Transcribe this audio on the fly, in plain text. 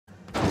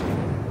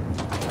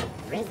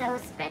Rizzo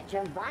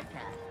Spectrum Vodka.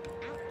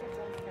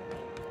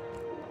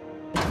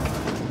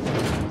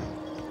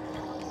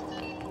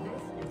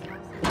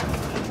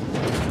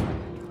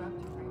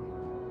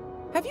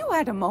 Have you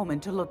had a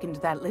moment to look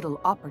into that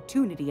little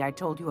opportunity I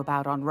told you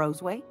about on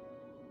Roseway?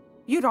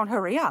 You don't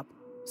hurry up.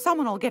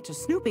 Someone will get to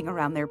snooping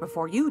around there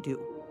before you do.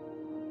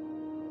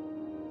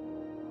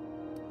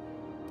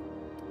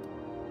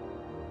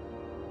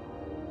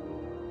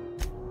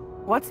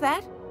 What's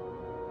that?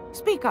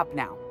 Speak up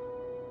now.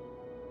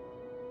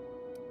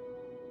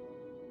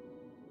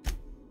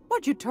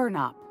 What'd you turn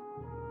up?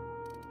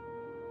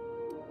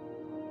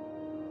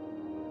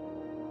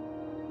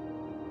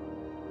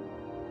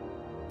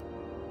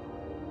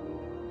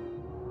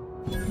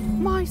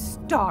 My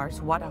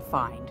stars, what a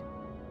find.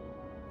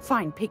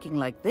 Fine picking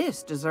like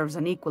this deserves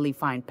an equally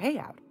fine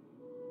payout.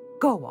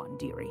 Go on,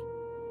 dearie,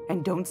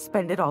 and don't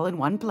spend it all in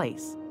one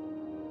place.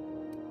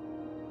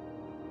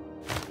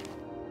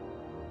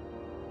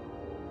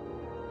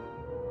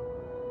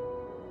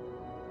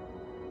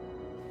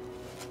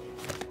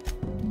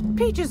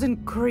 Peaches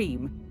and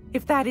cream,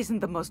 if that isn't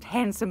the most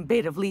handsome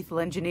bit of lethal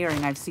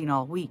engineering I've seen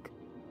all week.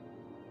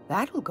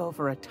 That'll go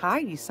for a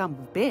tidy sum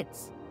of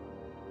bits.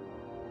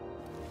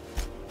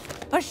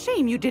 A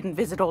shame you didn't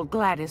visit old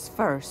Gladys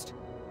first.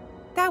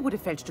 That would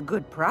have fetched a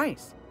good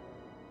price.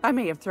 I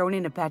may have thrown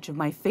in a batch of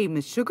my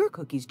famous sugar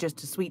cookies just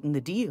to sweeten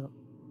the deal.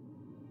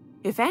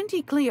 If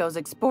Auntie Cleo's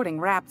exporting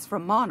wraps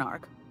from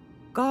Monarch,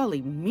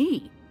 golly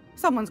me,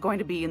 someone's going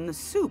to be in the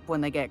soup when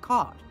they get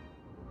caught.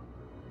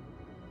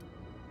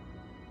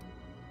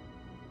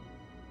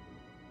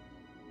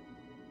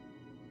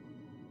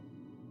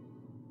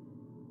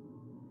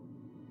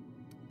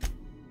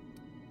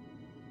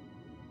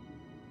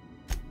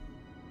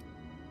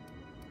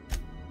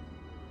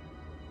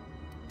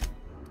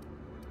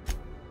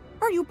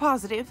 Are you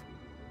positive?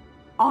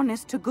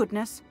 Honest to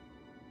goodness?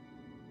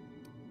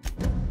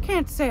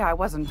 Can't say I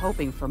wasn't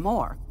hoping for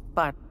more,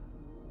 but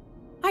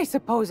I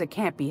suppose it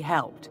can't be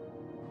helped.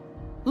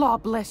 Law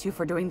bless you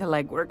for doing the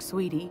legwork,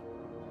 sweetie.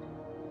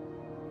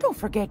 Don't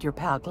forget your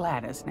pal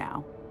Gladys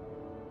now.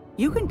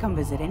 You can come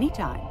visit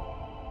anytime.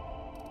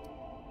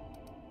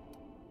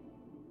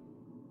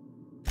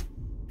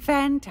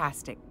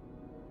 Fantastic.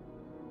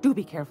 Do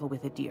be careful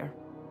with it, dear,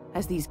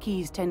 as these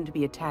keys tend to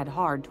be a tad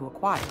hard to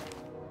acquire.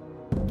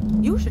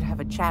 You should have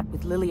a chat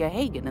with Lilia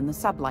Hagen in the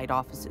Sublight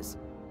offices.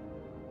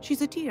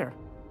 She's a dear.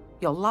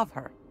 You'll love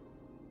her.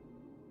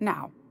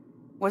 Now,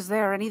 was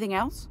there anything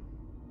else?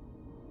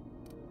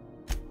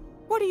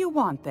 What do you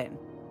want, then?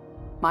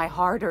 My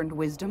hard-earned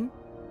wisdom?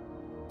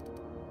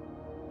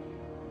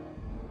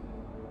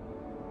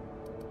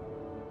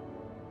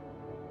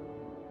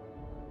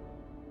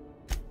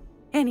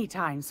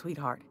 Anytime,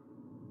 sweetheart.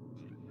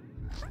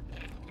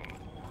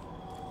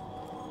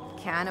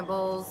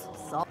 Cannibals,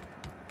 salt.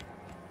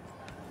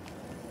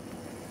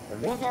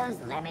 Rizzo's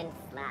Lemon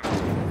Slap.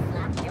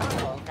 Slap your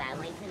whole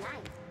family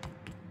tonight.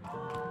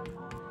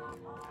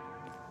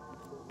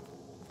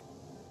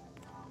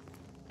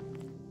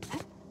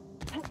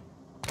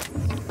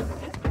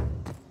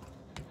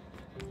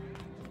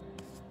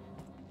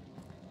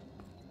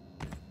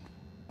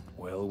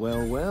 Well,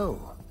 well,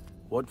 well.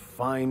 What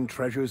fine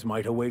treasures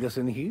might await us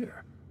in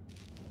here?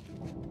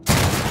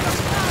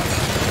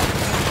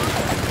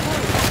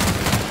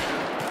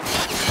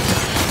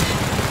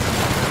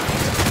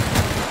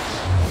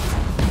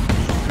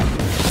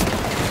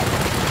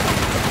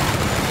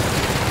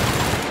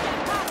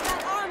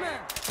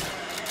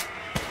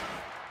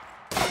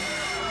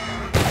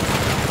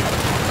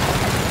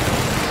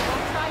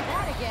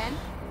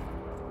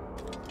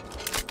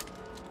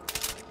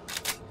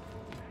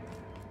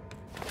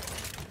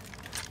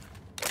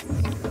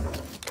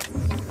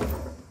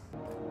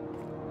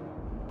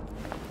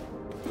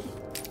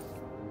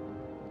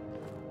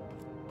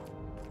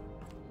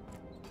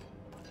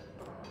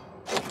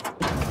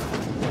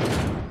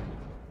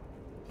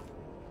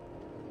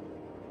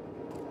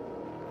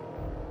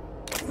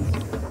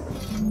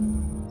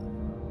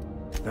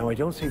 Now, I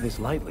don't say this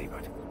lightly,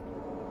 but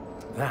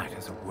that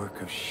is a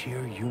work of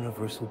sheer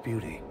universal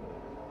beauty.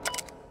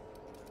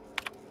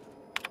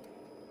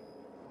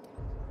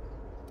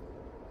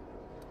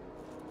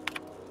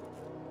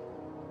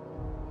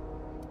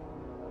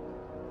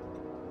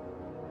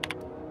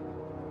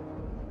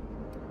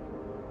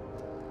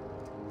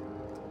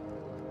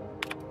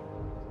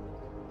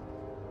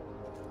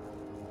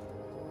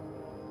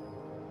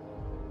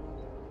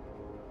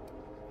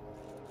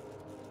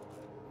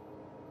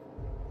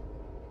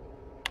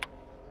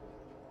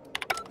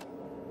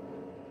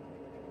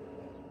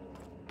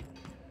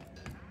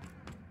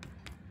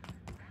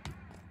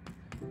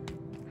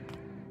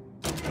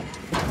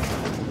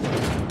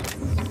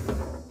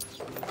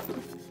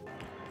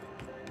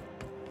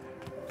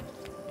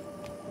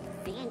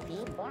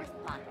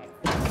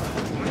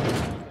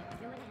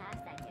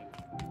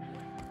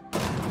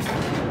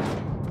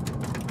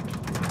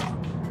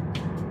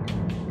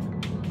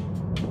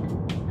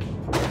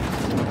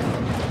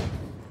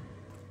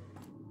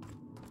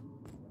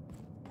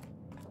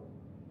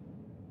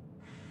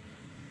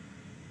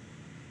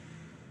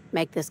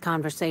 Make this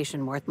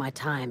conversation worth my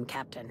time,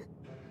 Captain.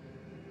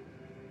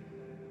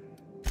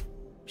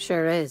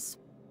 Sure is.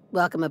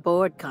 Welcome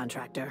aboard,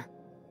 contractor.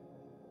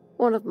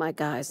 One of my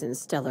guys in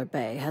Stellar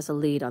Bay has a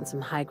lead on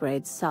some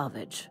high-grade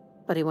salvage,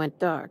 but he went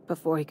dark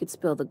before he could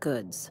spill the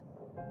goods.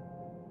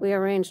 We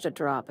arranged a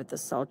drop at the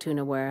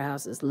Saltuna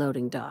warehouse's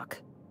loading dock.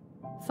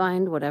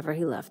 Find whatever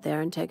he left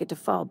there and take it to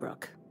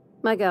Fallbrook.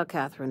 My gal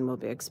Catherine will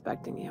be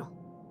expecting you.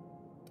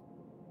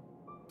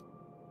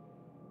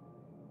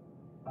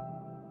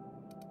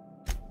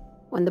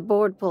 When the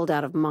board pulled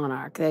out of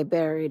Monarch, they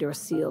buried or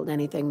sealed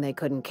anything they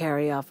couldn't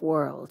carry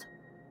off-world.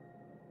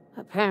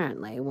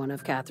 Apparently, one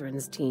of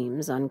Catherine's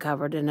teams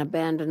uncovered an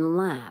abandoned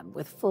lab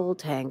with full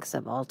tanks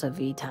of Alta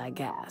Vitae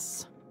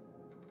gas.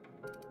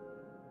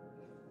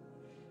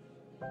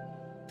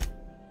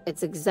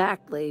 It's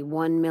exactly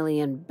 1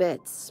 million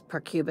bits per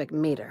cubic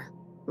meter.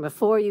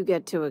 Before you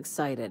get too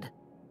excited,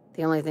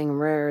 the only thing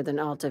rarer than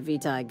Alta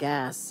Vitae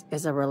gas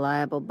is a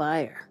reliable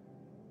buyer.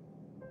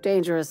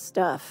 Dangerous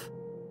stuff.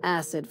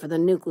 Acid for the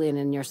nuclein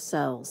in your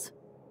cells.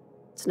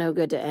 It's no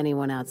good to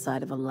anyone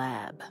outside of a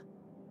lab.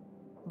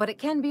 But it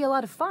can be a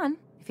lot of fun,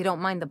 if you don't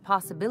mind the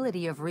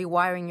possibility of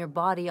rewiring your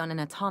body on an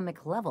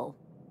atomic level.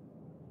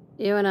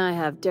 You and I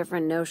have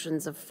different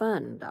notions of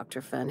fun,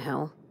 Dr.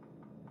 Fenhill.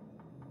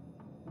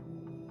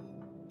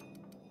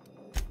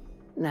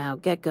 Now,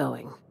 get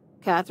going.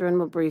 Catherine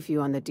will brief you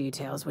on the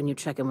details when you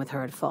check in with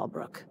her at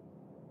Fallbrook.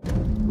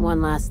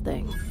 One last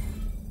thing.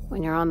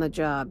 When you're on the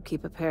job,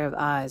 keep a pair of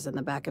eyes in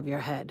the back of your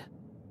head.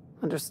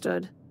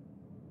 Understood?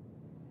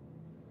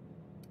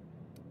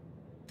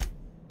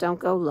 Don't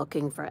go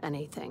looking for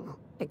anything,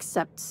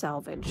 except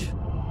salvage.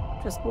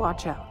 Just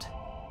watch out.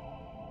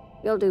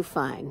 You'll do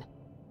fine.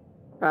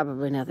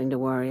 Probably nothing to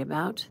worry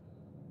about.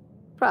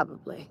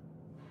 Probably.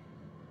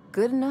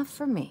 Good enough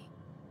for me.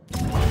 We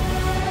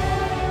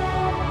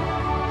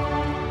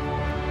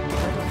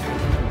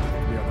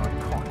are not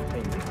caught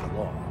bending the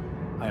law.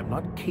 I am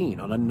not keen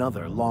on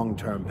another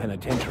long-term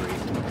penitentiary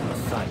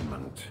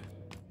assignment.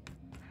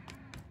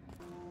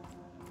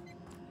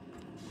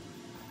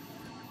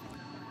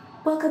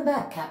 Welcome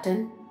back,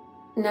 Captain.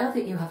 Now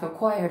that you have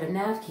acquired a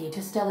nav key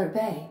to Stellar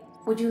Bay,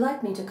 would you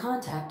like me to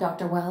contact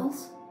Dr.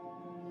 Wells?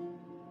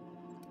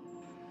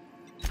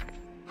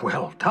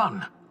 Well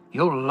done.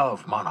 You'll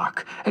love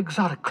Monarch.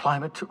 Exotic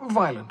climate,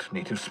 violent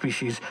native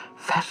species,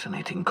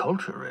 fascinating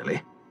culture,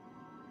 really.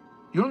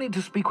 You'll need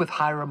to speak with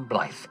Hiram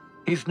Blythe.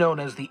 He's known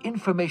as the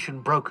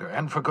information broker,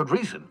 and for good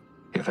reason.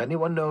 If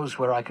anyone knows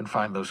where I can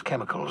find those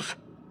chemicals,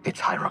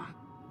 it's Hiram.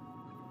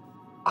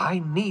 I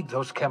need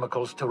those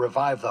chemicals to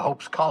revive the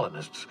Hope's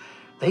colonists.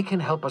 They can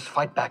help us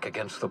fight back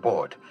against the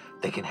board.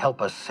 They can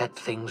help us set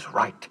things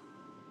right.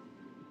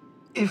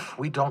 If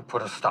we don't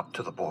put a stop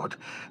to the board,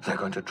 they're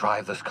going to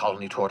drive this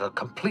colony toward a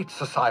complete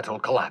societal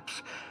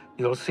collapse.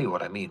 You'll see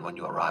what I mean when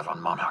you arrive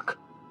on Monarch.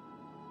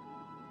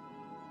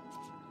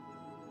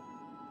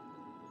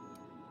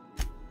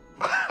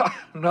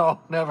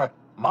 No, never.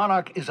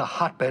 Monarch is a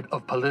hotbed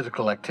of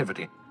political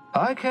activity.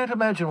 I can't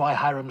imagine why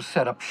Hiram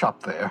set up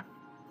shop there.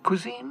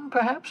 Cuisine,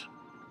 perhaps?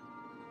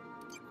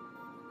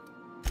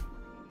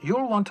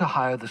 You'll want to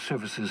hire the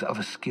services of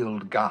a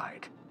skilled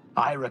guide.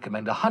 I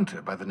recommend a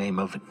hunter by the name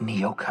of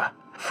Nyoka.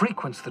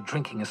 Frequents the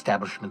drinking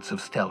establishments of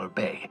Stellar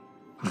Bay.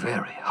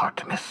 Very hard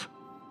to miss.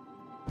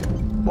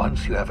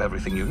 Once you have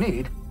everything you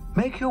need,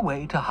 make your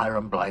way to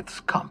Hiram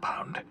Blythe's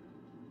compound.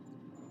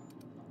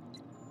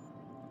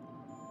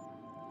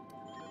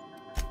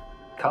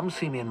 Come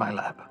see me in my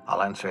lab.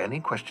 I'll answer any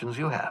questions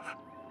you have.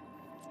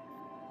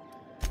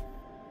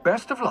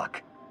 Best of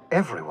luck.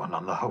 Everyone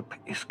on the Hope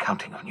is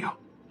counting on you.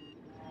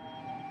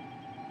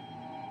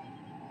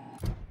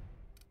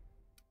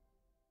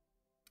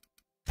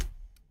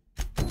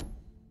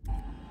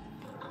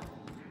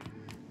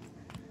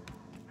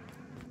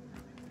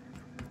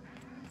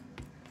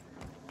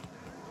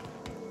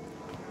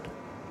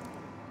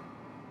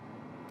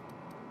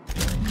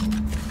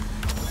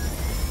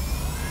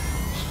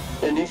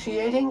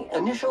 Initiating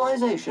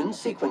initialization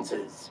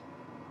sequences.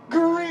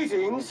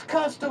 Greetings,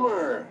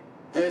 customer!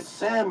 This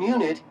SAM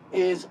unit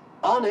is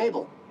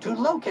unable to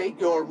locate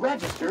your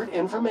registered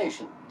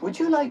information. Would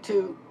you like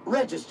to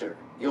register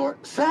your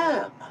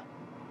SAM?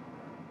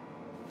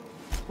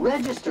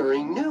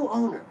 Registering new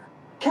owner,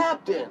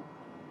 Captain.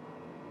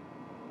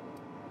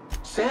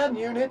 SAM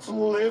units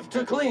live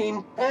to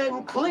clean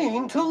and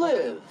clean to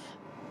live.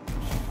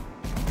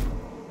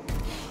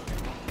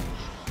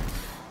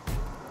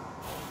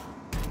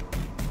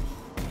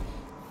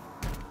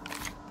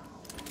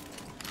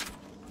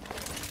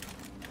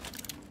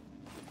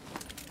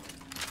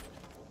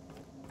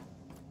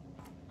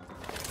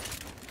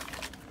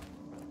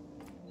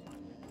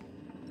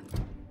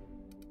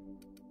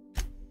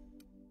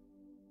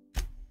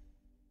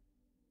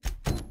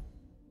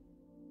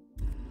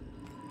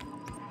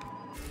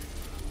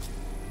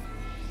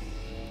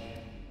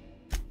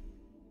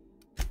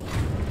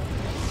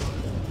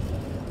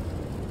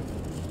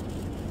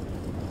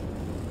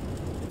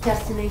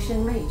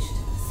 Destination reached.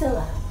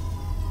 Scylla.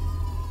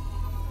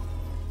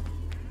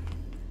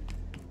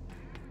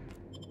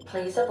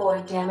 Please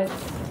avoid damaging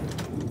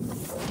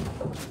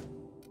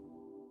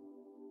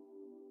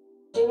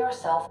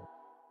yourself.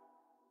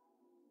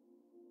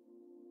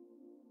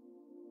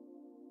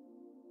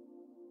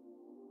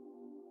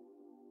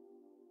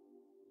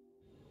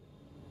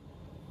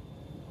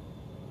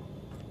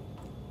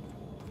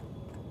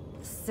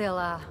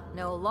 Scylla.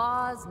 No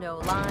laws, no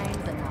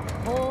lines, and a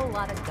whole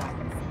lot of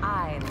guns.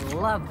 I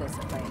love this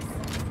place.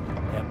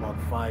 Can't walk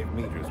 5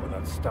 meters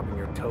without stubbing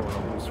your toe in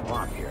a loose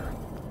rock here.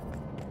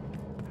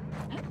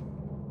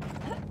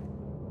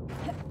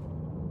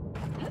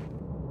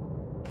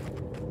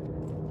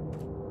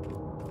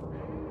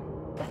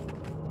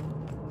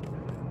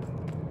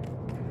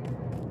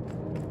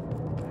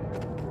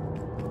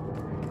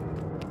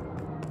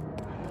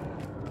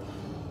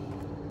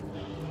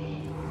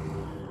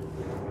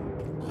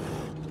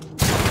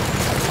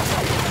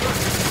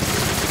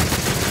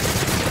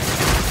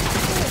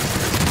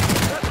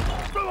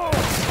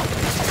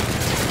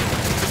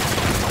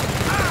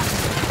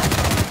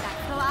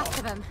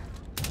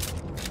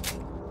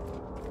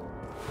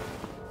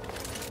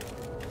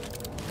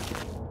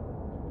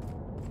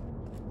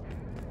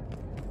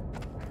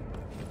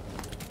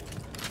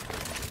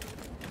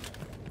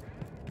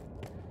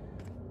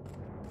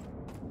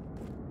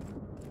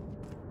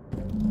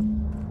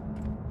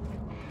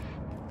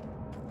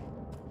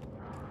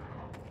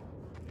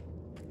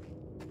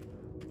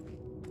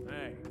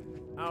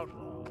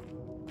 Outlaw.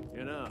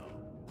 You know,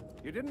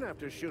 you didn't have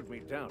to shoot me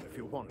down if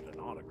you wanted an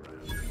autograph.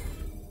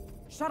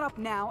 Shut up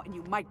now, and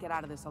you might get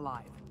out of this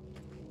alive.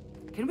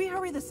 Can we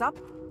hurry this up?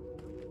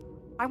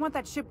 I want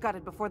that ship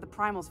gutted before the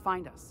primals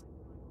find us.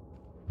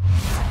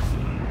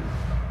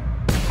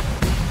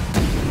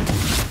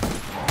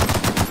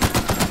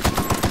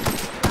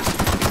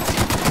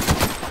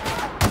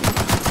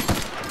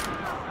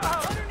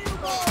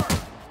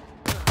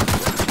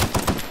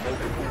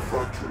 Multiple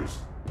fractures,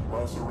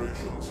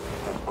 lacerations,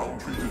 and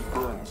untreated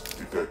burns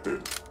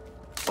detected.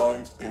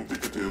 Signs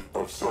indicative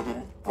of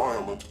sudden,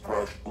 violent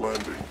crash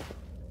landing.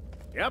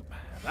 Yep,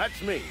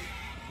 that's me.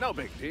 No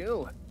big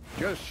deal.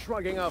 Just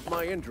shrugging off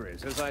my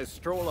injuries as I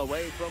stroll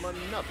away from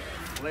another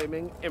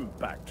flaming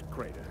impact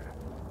crater.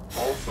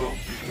 Also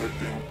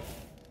detecting...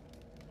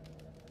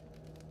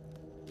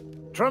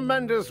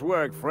 Tremendous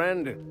work,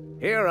 friend.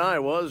 Here I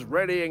was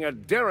readying a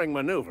daring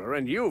maneuver,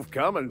 and you've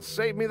come and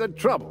saved me the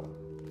trouble.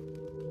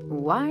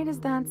 Why does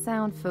that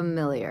sound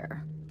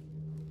familiar?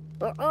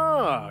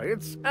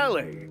 It's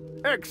Ellie.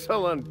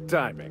 Excellent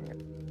timing.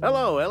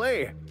 Hello,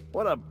 Ellie.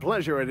 What a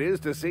pleasure it is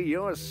to see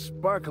your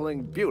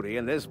sparkling beauty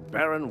in this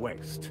barren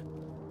waste.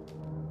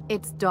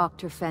 It's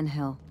Dr.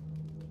 Fenhill.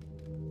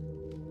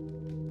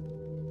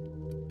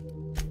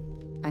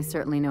 I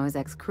certainly know his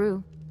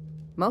ex-crew.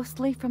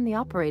 Mostly from the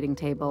operating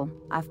table.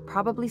 I've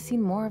probably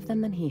seen more of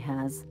them than he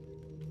has.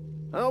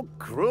 How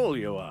cruel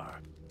you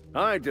are.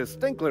 I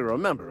distinctly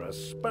remember a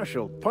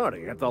special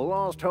party at the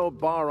Lost Hope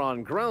Bar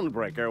on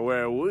Groundbreaker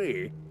where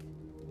we...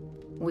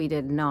 We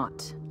did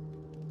not.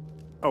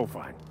 Oh,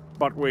 fine.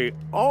 But we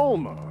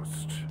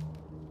almost...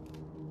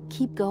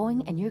 Keep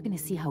going, and you're gonna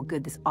see how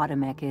good this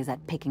automech is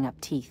at picking up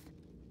teeth.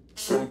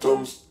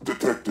 Symptoms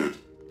detected.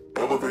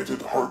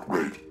 Elevated heart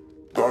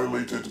rate,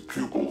 dilated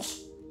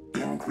pupils,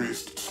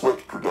 increased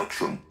sweat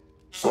production.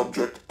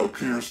 Subject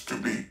appears to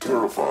be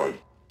terrified.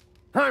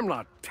 I'm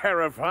not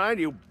terrified,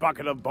 you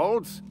bucket of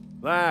bolts.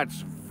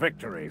 That's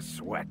victory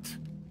sweat.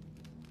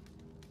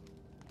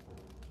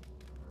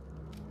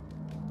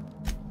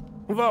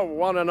 The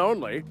one and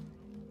only.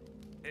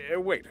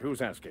 Wait,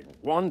 who's asking?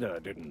 Wanda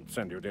didn't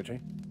send you, did she?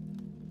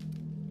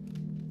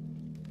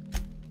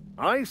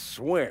 I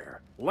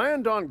swear,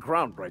 land on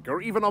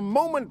Groundbreaker even a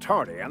moment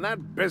tardy, and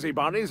that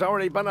busybody's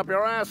already been up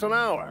your ass an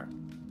hour.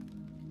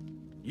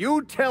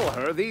 You tell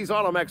her these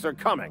automechs are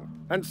coming,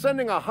 and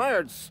sending a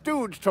hired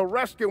stooge to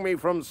rescue me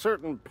from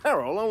certain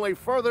peril only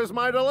furthers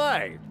my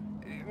delay.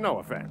 No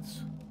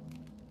offense.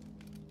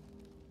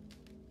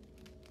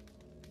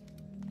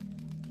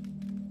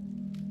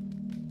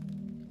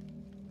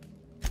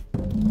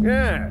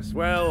 Yes,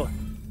 well,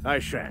 I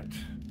shan't.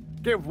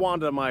 Give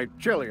Wanda my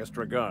chilliest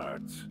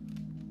regards.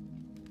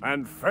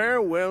 And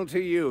farewell to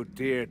you,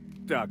 dear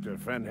Dr.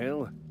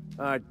 Fenhill.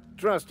 I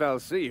trust I'll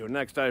see you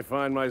next I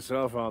find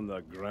myself on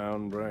the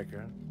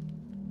Groundbreaker.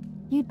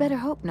 You'd better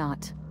hope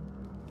not.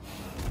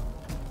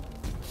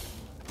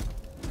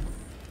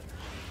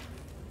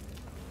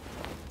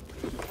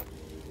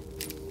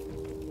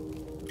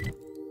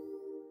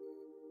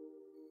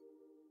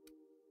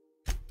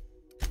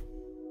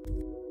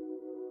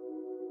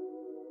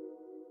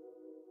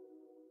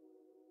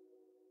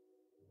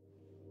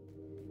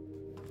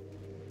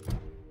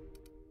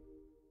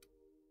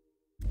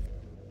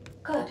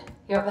 Good,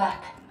 you're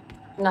back.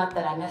 Not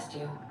that I missed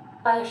you.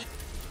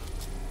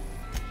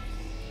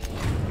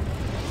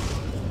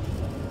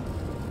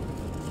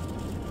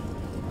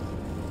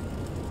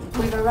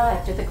 We've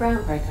arrived at the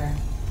Groundbreaker.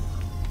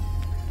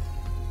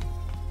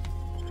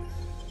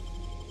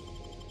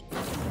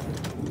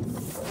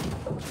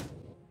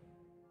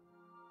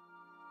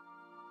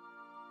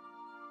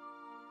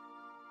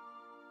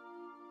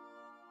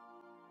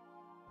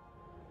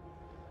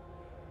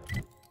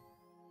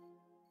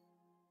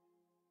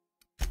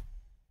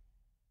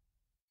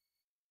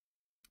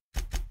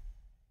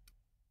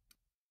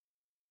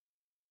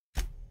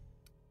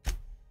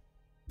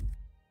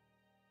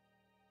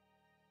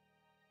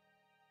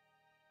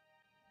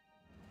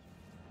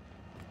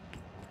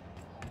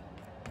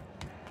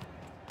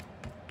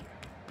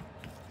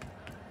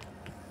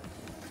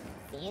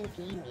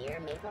 A&P near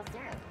maple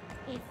syrup.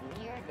 It's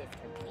near this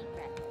complete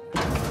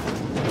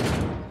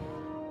breakfast.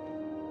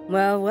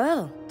 Well,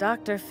 well,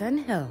 Dr.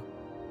 Fenhill.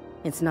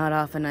 It's not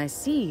often I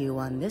see you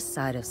on this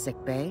side of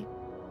sickbay.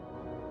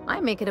 I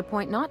make it a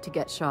point not to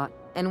get shot,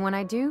 and when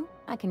I do,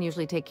 I can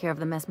usually take care of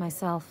the mess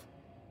myself.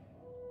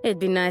 It'd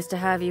be nice to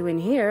have you in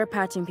here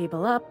patching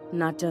people up,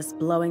 not just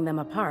blowing them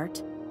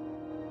apart.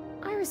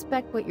 I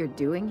respect what you're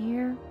doing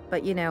here,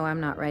 but you know I'm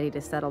not ready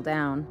to settle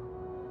down.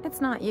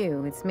 It's not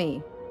you, it's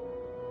me.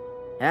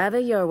 Have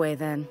it your way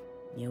then.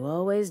 You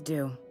always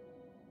do.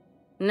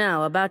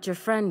 Now, about your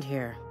friend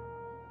here.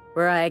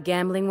 Were I a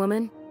gambling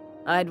woman,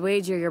 I'd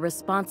wager you're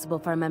responsible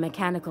for my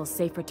mechanical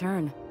safe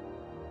return.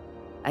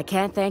 I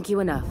can't thank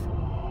you enough.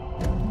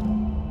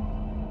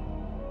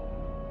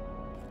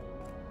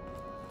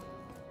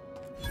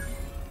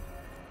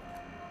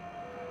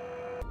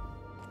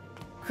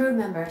 Crew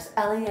members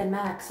Ellie and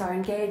Max are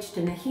engaged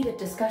in a heated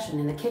discussion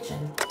in the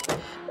kitchen.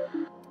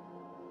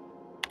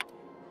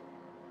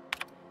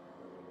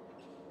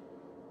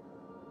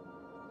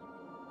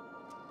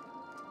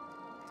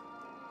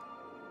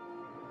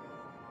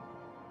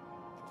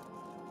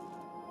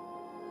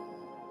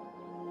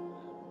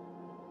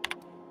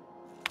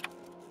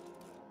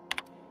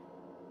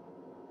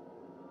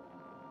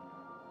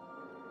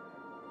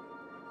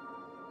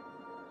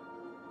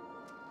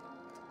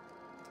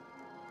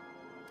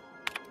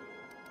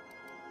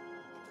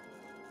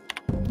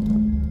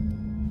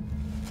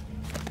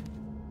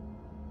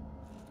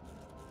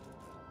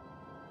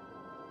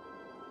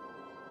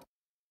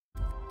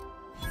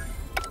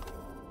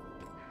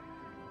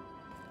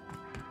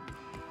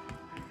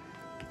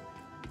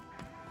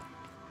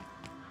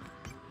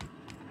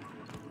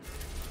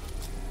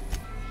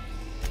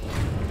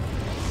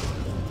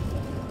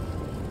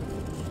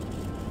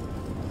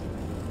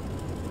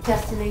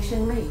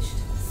 Destination reached.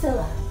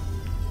 Scylla.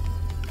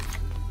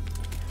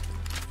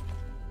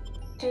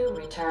 Do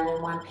return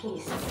in one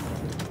piece,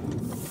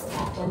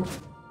 Captain.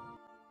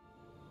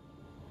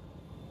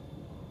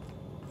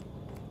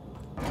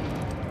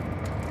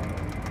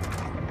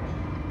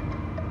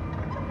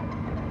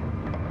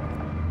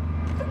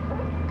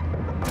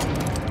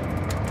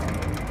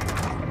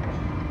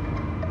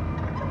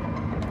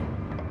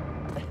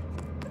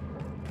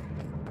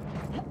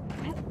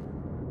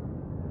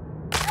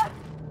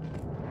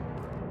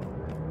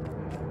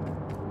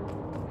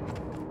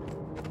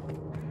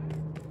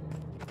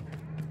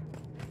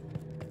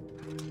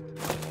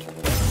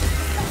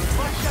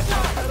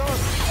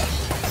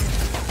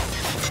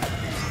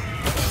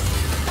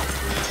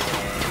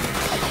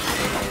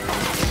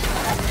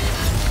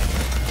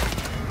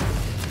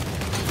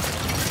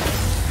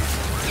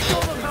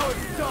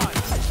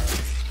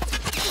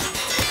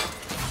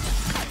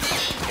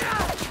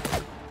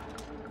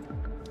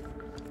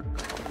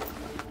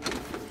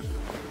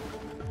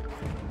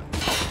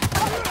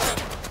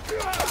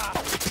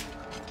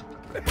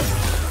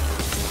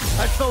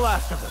 That's the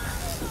last of them.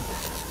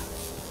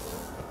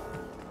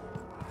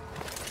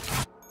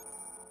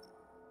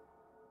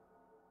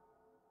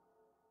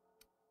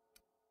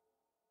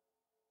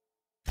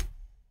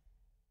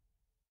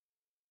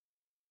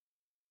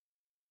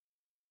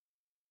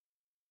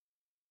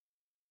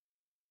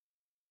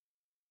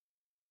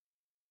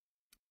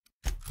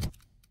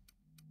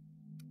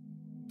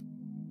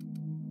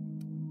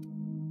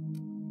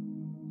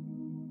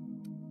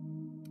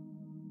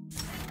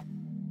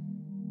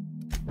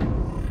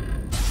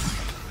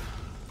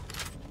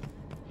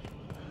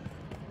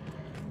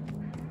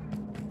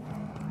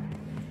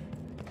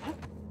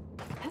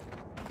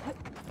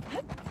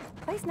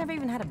 Place never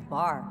even had a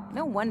bar.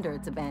 No wonder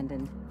it's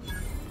abandoned.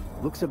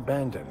 Looks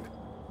abandoned,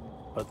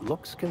 but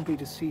looks can be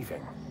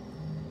deceiving.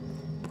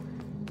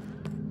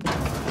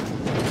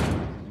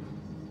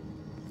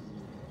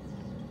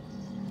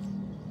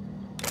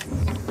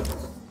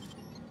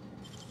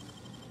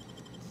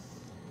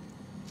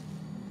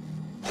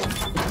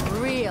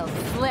 Real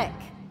slick.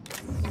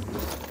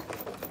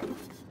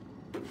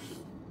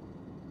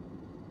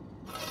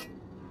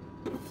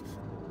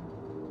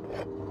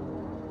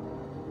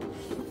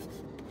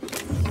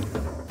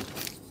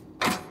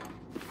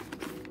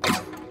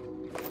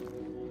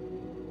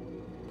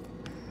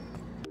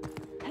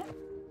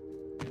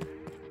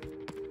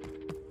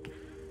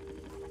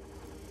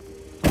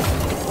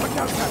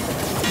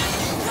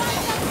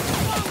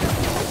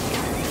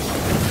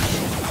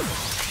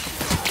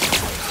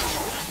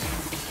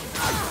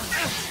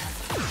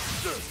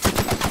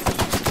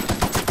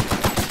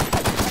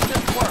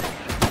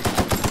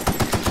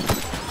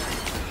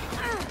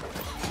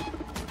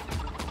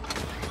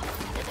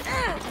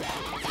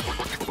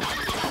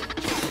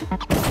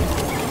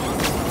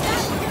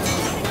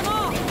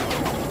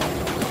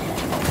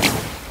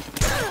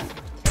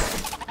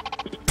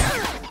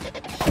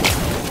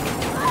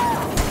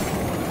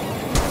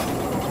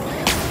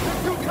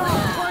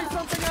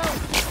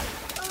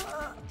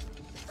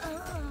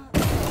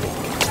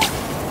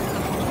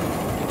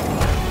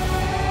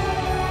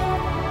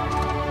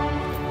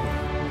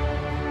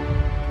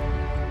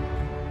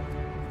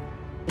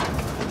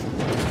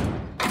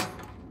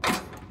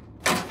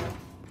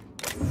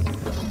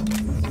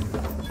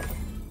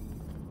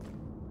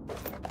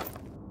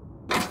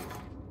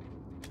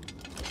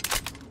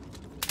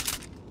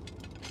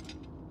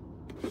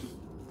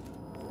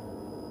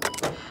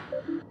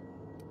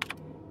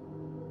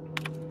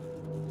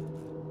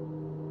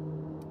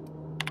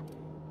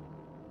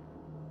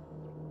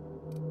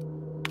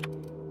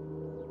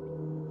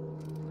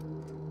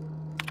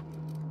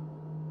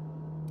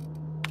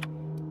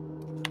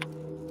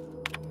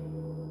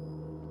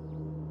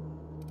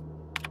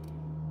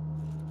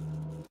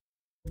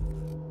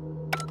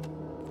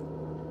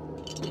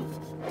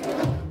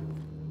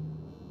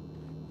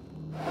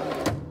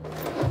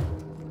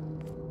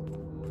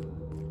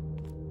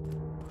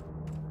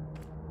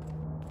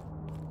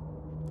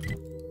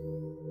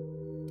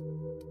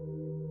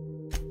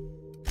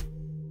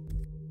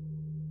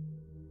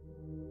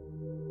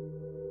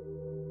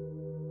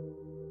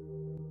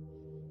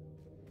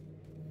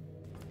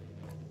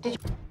 Did you...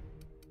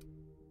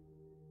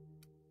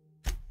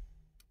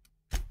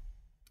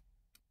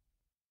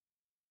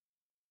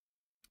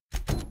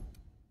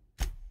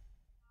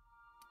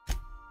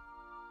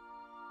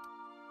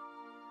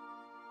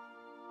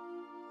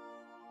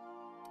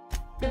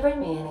 Did you bring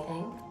me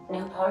anything?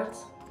 New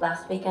parts?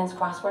 Last weekend's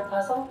crossword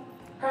puzzle?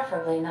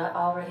 Preferably not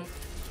already...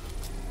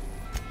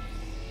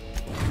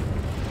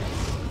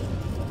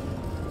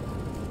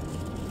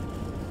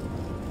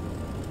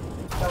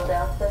 Sold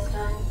out this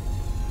time?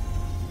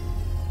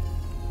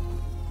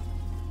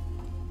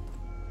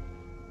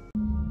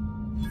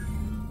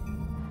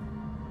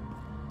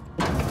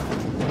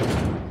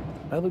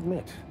 I'll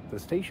admit, the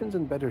station's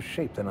in better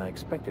shape than I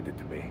expected it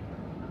to be.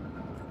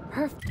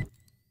 Perfect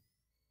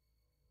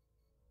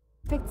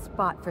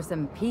spot for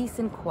some peace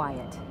and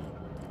quiet.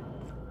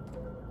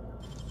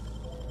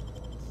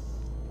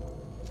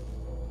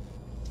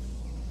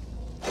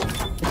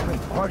 You're an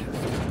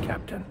artist,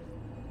 Captain.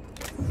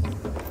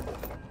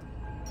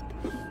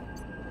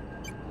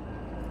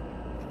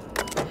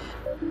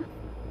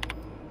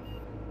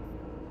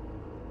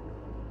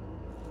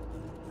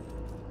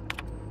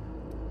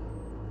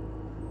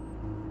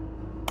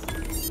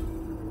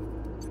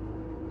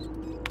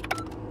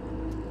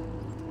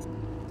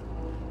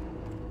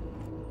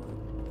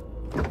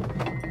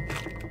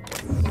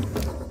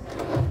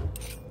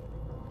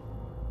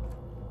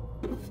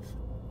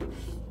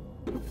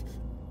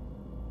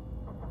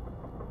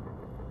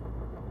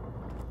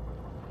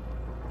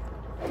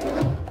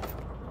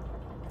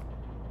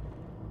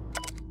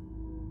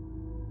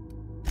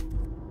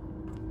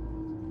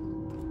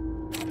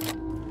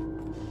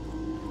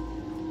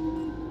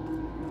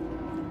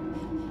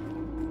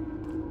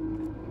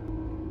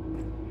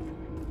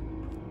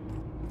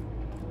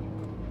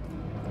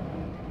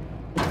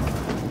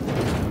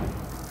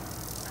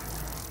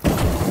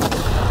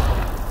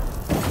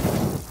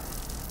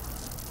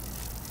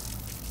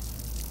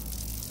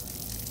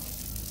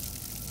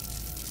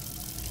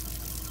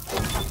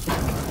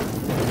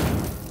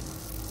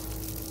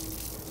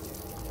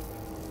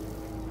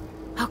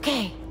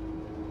 Okay.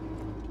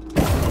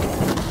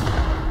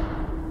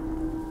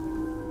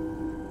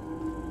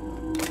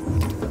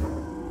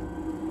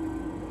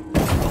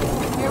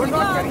 We're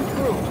not getting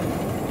through.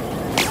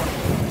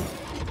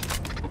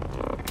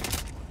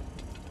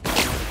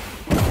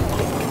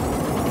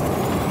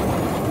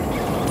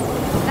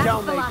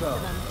 Down they go.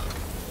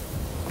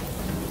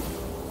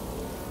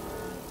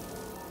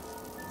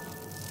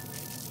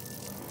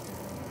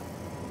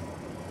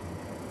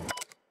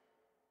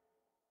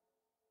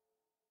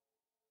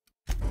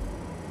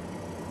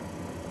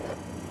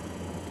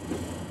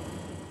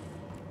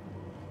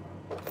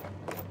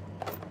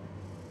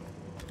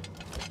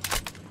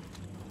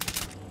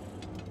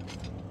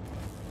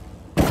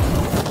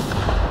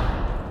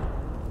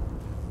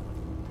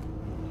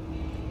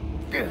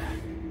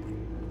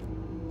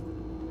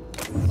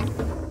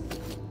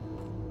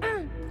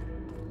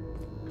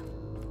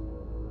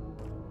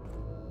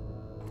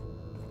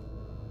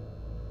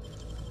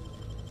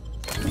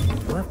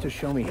 You'll have to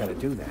show me how to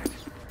do that.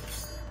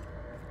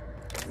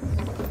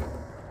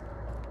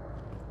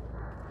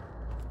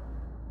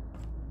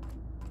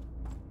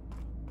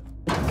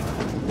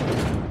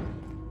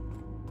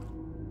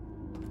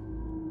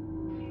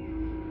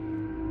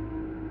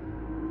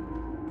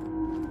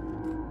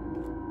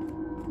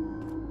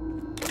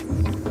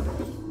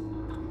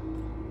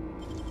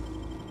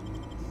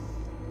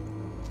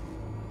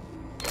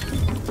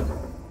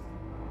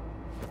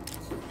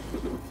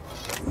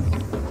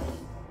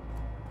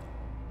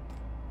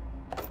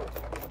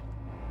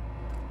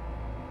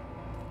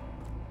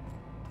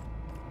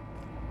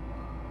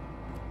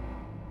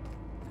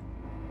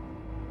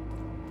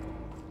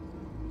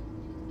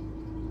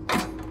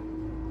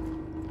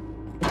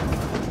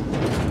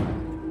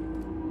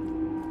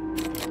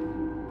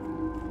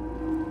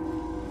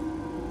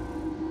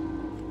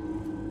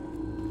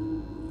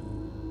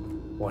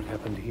 What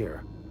happened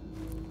here?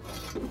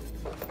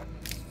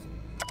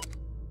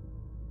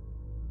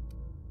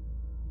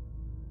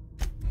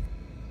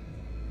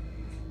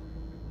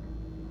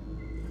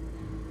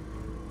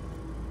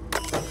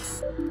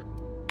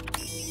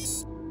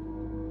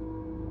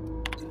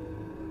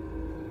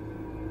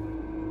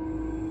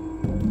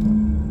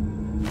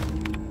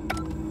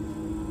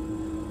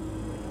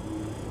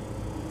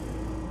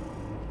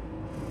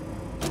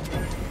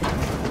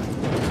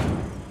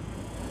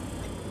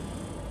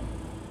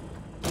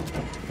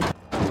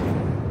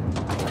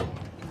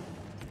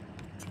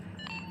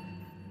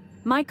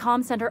 My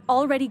comm center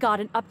already got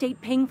an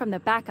update ping from the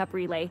backup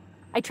relay.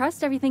 I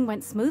trust everything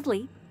went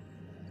smoothly.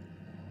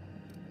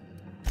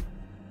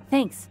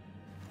 Thanks.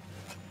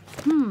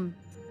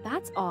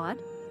 That's odd.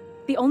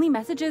 The only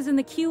messages in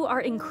the queue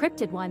are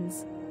encrypted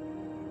ones.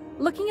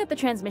 Looking at the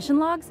transmission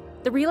logs,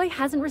 the relay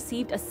hasn't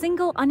received a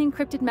single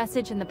unencrypted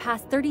message in the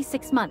past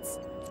 36 months.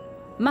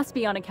 Must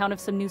be on account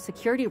of some new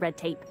security red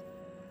tape.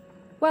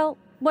 Well,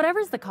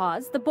 whatever's the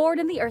cause, the board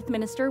and the Earth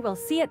Minister will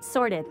see it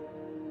sorted.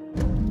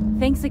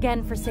 Thanks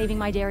again for saving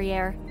my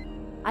derriere.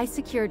 I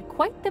secured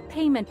quite the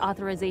payment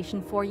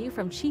authorization for you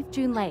from Chief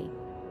Junlei.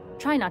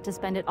 try not to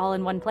spend it all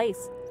in one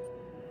place.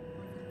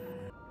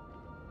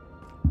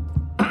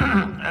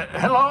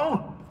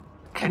 Hello?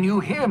 Can you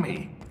hear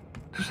me?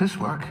 Does this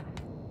work?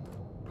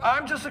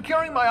 I'm just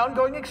securing my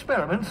ongoing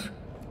experiments.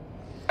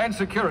 And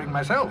securing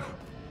myself.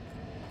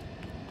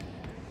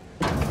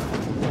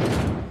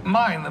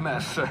 Mind the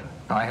mess.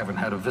 I haven't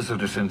had a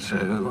visitor since,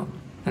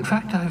 in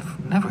fact,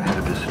 I've never had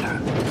a visitor.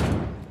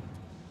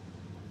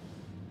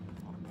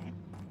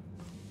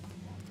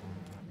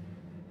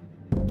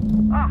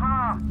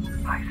 Aha!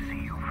 I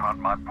see you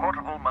found my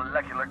portable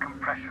molecular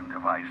compression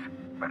device,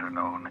 better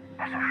known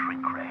as a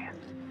shrink ray.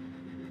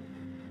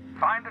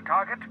 Find the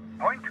target,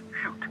 point,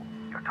 shoot.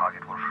 Your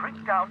target will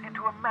shrink down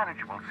into a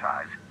manageable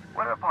size,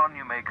 whereupon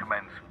you may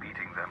commence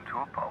beating them to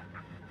a pulp.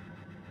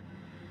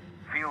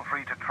 Feel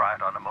free to try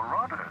it on a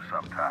marauder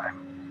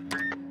sometime.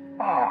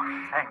 Oh,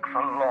 thank the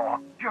law.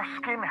 Your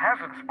skin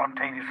hasn't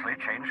spontaneously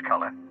changed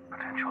color.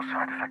 Potential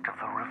side effect of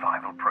the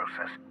revival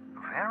process.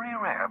 Very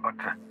rare, but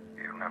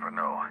you never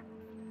know.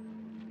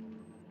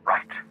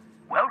 Right.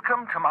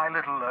 Welcome to my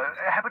little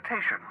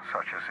habitation,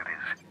 such as it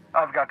is.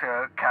 I've got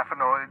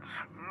caffeinoids,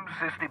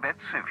 cysty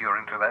bits, if you're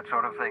into that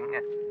sort of thing.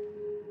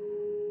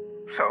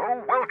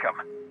 So, welcome.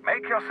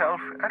 Make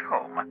yourself at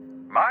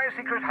home. My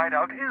secret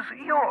hideout is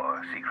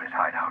your secret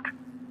hideout.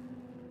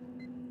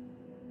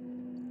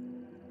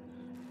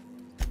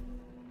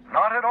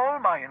 Not at all,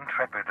 my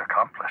intrepid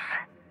accomplice.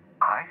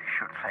 I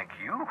should thank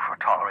you for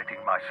tolerating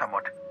my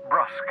somewhat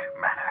brusque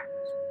manner.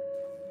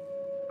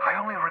 I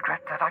only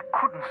regret that I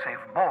couldn't save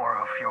more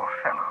of your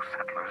fellow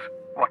settlers,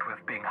 what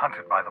with being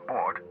hunted by the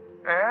board,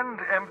 and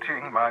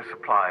emptying my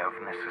supply of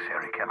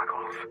necessary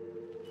chemicals.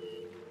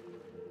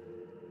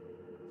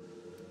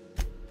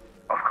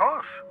 Of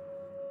course.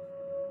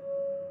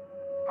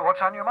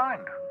 What's on your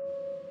mind?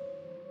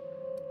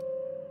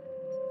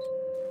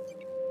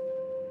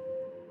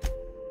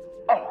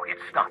 Oh,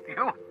 it's not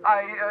you.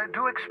 I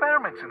do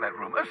experiments in that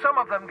room. Some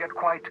of them get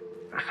quite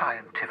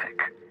scientific.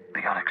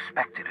 The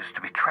unexpected is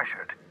to be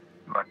treasured,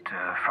 but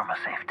from a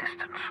safe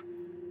distance.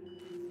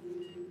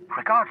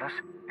 Regardless,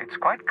 it's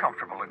quite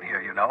comfortable in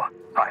here, you know.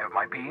 I have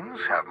my beans,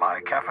 have my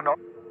caffeine.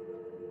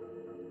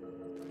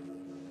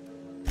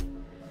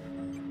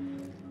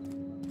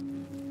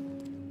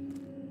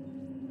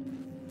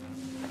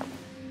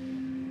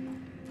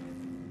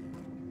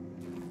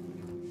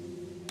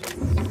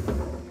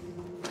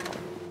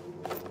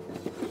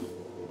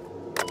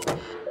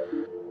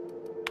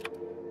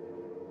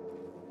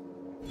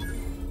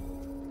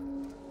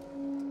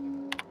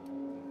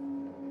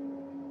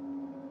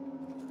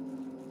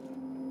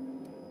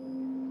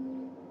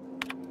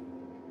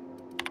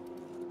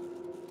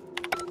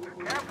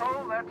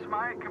 Careful, that's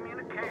my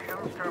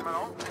communications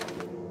terminal.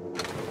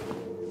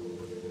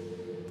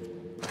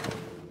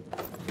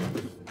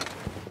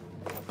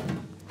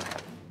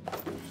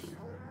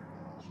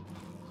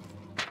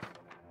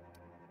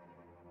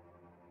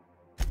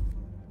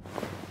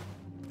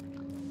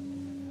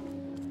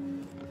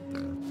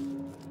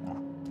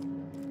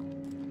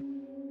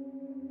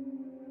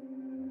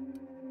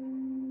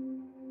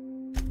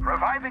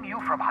 Reviving you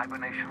from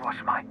hibernation was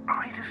my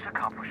greatest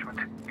accomplishment.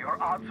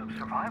 Your odds of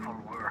survival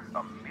were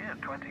a mere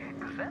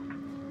 28%.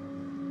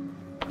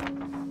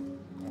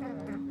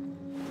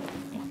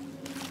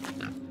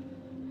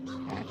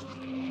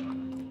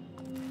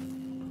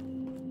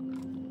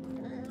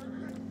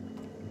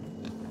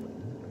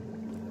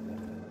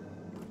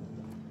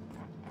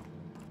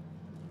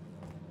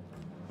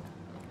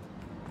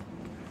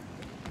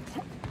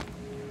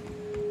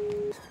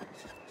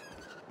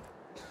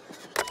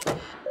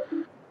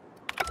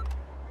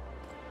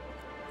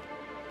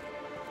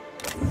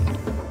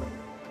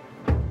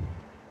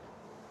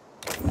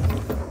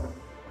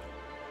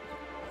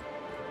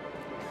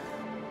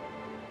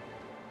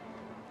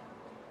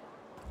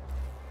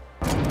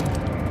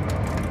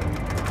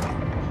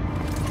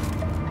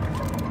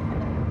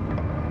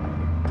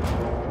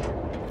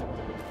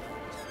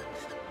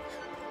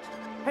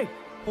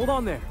 Hold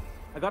on there.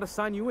 I gotta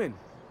sign you in.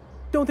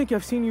 Don't think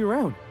I've seen you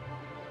around.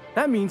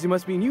 That means you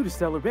must be new to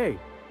Stellar Bay.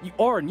 You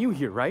are new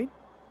here, right?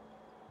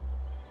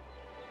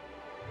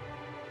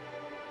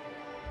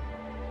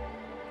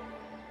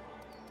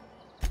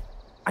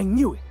 I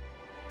knew it.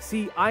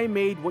 See, I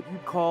made what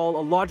you'd call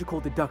a logical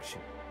deduction.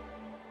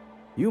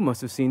 You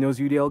must have seen those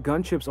UDL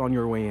gunships on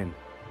your way in.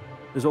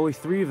 There's only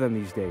 3 of them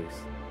these days.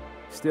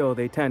 Still,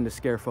 they tend to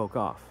scare folk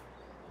off.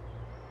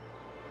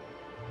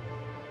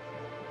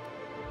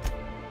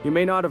 You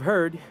may not have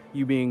heard,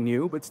 you being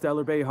new, but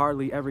Stellar Bay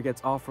hardly ever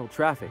gets off-road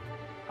traffic,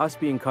 us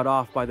being cut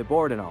off by the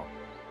board and all.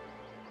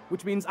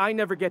 Which means I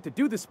never get to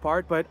do this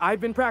part, but I've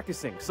been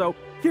practicing, so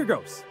here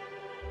goes.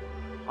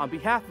 On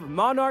behalf of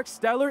Monarch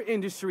Stellar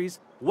Industries,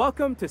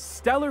 welcome to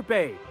Stellar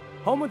Bay,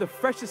 home of the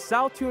freshest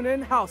sal tuna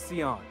and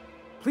halcyon.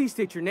 Please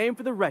state your name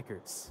for the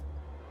records.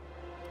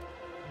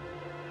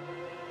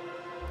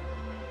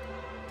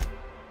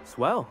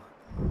 Swell.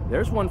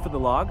 There's one for the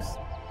logs.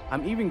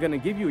 I'm even gonna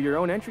give you your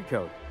own entry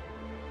code.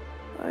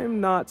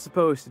 I'm not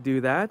supposed to do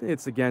that.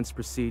 It's against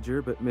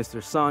procedure, but Mr.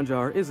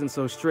 Sanjar isn't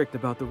so strict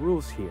about the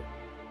rules here.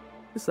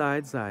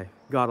 Besides, I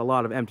got a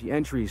lot of empty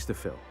entries to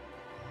fill.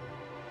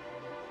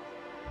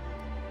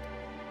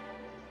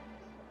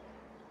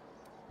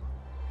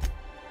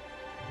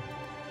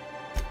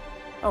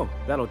 Oh,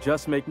 that'll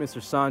just make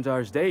Mr.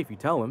 Sanjar's day if you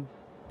tell him.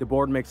 The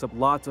board makes up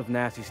lots of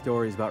nasty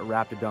stories about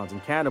raptidons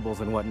and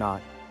cannibals and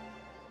whatnot.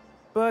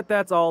 But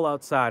that's all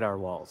outside our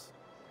walls.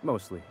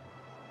 Mostly.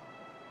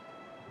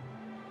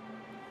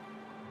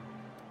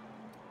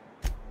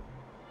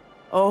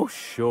 Oh,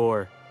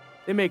 sure.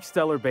 It makes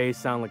Stellar Bay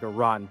sound like a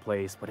rotten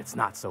place, but it's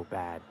not so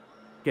bad.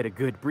 Get a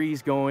good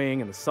breeze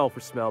going, and the sulfur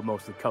smell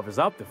mostly covers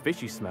up the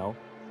fishy smell.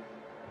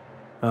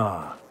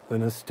 Ah, the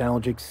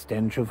nostalgic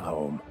stench of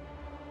home.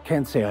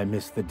 Can't say I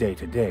miss the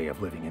day-to-day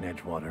of living in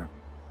Edgewater.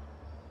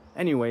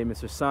 Anyway,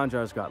 Mr.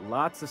 Sanjar's got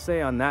lots to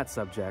say on that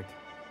subject.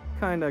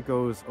 Kinda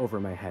goes over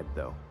my head,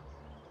 though.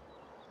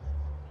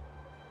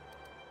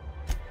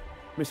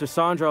 Mr.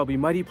 Sanjar will be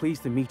mighty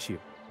pleased to meet you.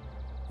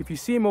 If you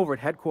see him over at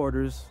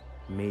headquarters,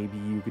 maybe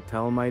you could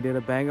tell him I did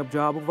a bang-up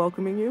job of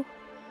welcoming you?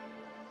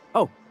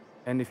 Oh,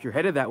 and if you're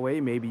headed that way,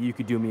 maybe you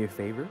could do me a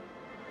favor?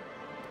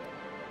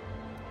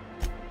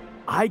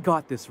 I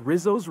got this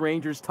Rizzo's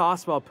Rangers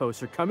tossball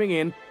poster coming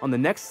in on the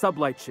next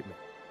sublight shipment,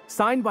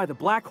 signed by the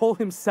Black Hole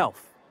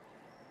himself.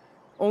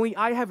 Only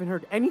I haven't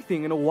heard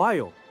anything in a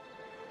while.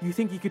 You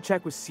think you could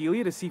check with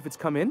Celia to see if it's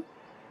come in?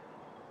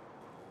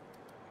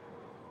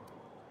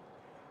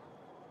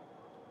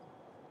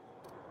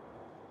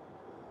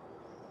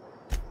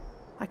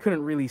 I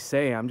couldn't really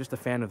say, I'm just a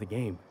fan of the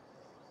game.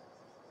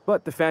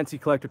 But the fancy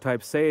collector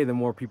types say the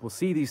more people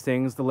see these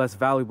things, the less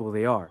valuable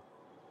they are.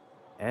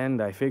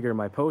 And I figure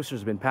my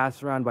poster's been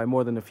passed around by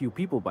more than a few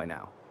people by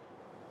now.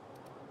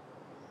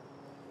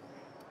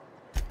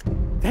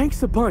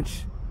 Thanks a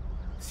bunch!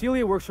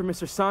 Celia works for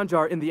Mr.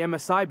 Sanjar in the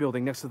MSI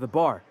building next to the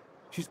bar.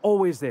 She's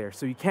always there,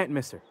 so you can't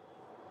miss her.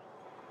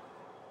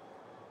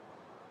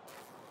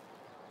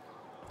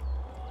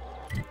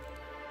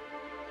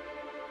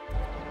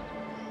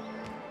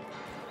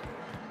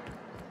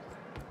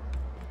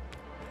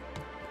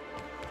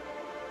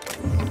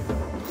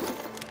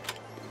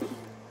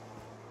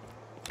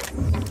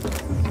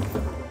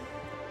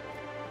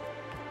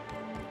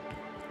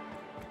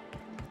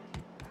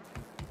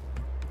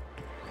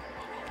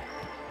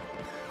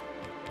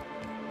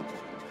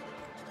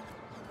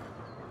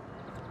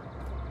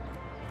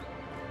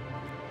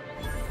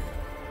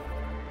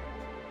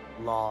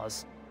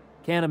 Laws.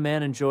 Can a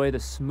man enjoy the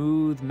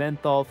smooth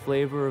menthol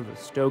flavor of a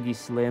Stogie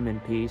Slim in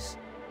peace?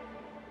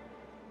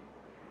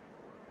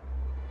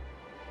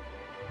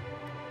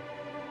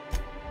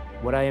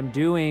 What I am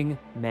doing,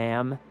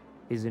 ma'am,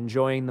 is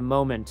enjoying the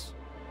moment.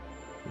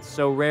 It's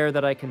so rare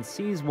that I can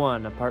seize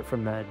one apart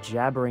from the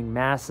jabbering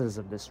masses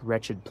of this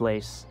wretched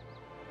place.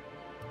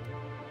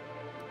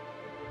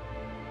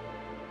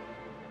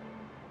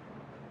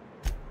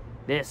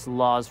 This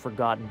law's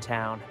forgotten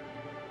town.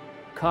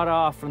 Cut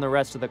off from the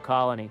rest of the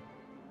colony.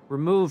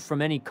 Removed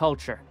from any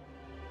culture.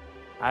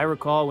 I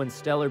recall when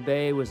Stellar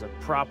Bay was a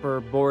proper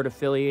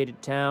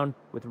board-affiliated town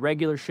with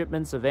regular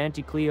shipments of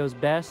Auntie Cleo's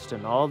best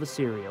and all the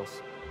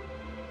cereals.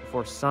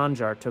 Before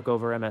Sanjar took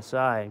over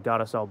MSI and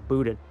got us all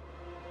booted.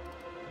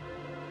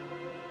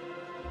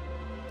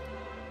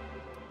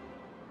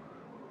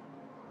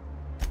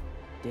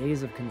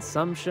 Days of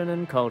consumption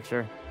and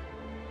culture.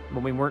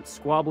 When we weren't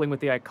squabbling with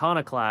the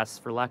iconoclasts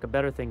for lack of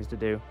better things to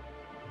do.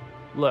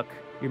 Look,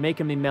 you're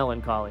making me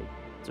melancholy.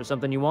 Is there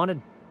something you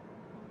wanted?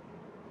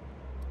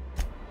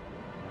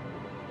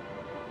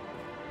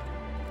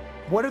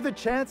 What are the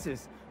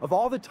chances of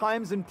all the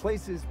times and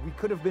places we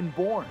could have been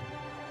born?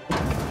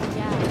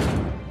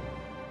 Yeah.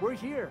 We're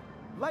here,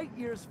 light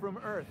years from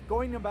Earth,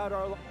 going about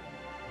our...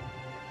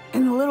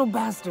 And the little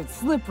bastard's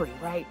slippery,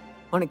 right?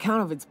 On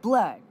account of its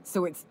blood,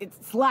 so it's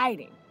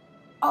sliding.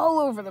 All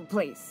over the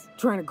place,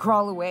 trying to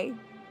crawl away.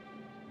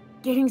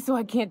 Getting so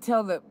I can't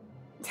tell the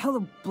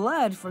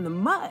blood from the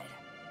mud.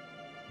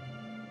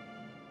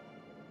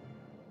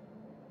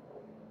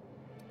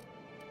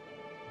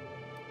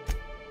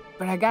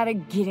 But I gotta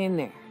get in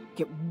there,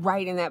 get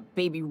right in that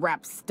baby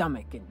rap's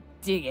stomach and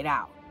dig it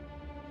out.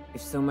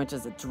 If so much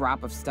as a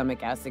drop of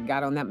stomach acid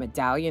got on that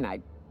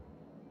medallion,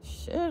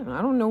 shit,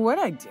 I don't know what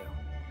I'd do.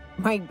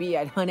 Might be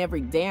I'd hunt every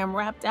damn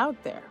rapt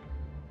out there.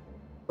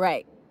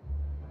 Right.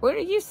 What are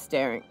you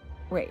staring?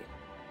 Wait.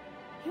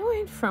 You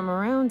ain't from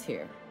around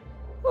here.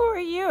 Who are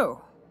you?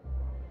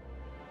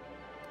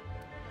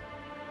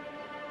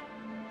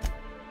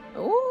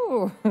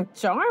 Ooh,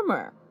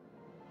 charmer.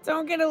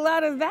 Don't get a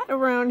lot of that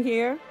around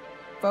here.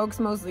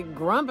 Folks mostly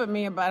grump at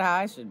me about how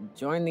I should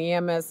join the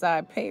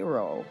MSI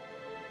payroll.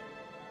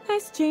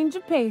 Nice change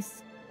of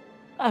pace.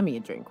 Buy me a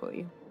drink, will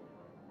you?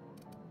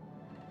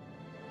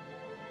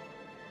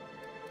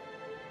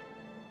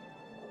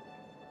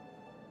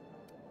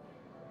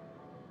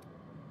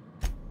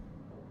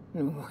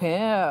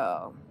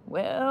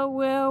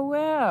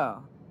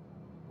 Well.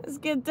 Let's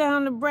get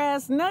down to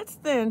brass nuts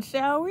then,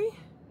 shall we?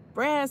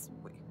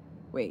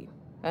 Wait,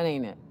 that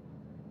ain't it.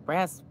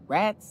 Brass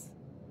rats?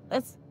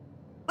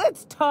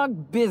 Let's talk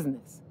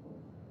business.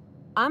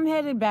 I'm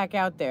headed back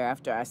out there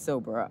after I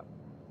sober up.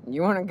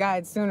 You want a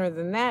guide sooner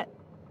than that?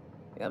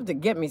 You'll have to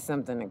get me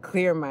something to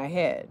clear my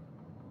head.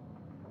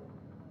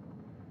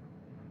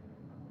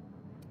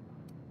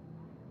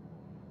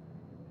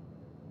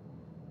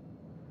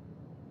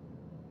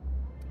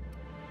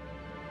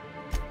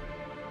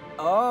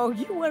 Oh,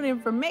 you want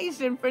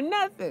information for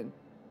nothing?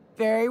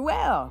 Very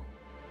well.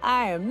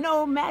 I am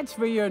no match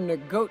for your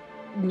your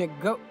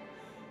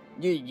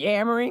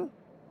yammering.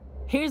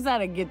 Here's how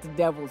to get to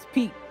Devil's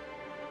Peak.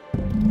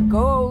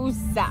 Go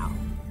south,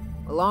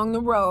 along the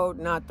road,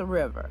 not the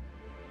river.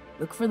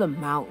 Look for the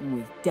mountain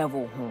with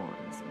devil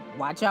horns.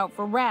 Watch out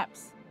for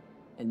raps,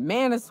 and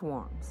mana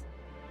swarms,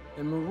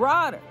 and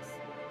marauders,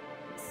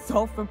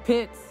 sulfur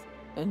pits,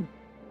 and...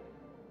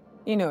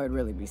 You know, it'd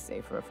really be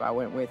safer if I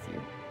went with you.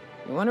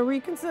 You want to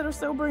reconsider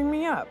sobering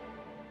me up?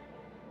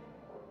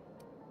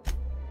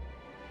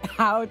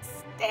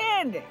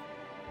 Outstanding!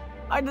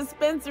 Our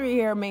dispensary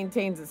here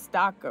maintains a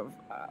stock of,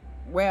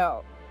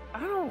 well,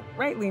 I don't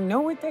rightly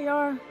know what they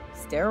are.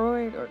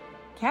 Steroid or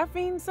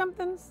caffeine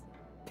somethings?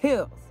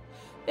 Pills.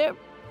 They're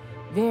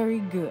very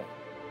good.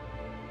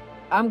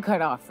 I'm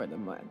cut off for the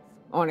month,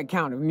 on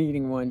account of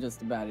needing one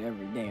just about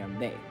every damn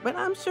day. But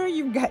I'm sure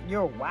you've got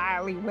your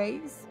wily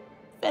ways.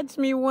 Fetch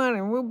me one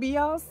and we'll be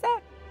all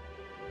set.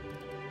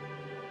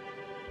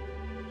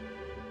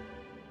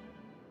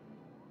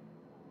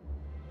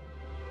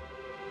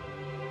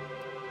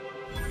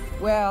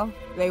 Well,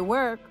 they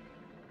work.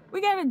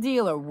 We got a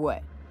deal or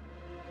what?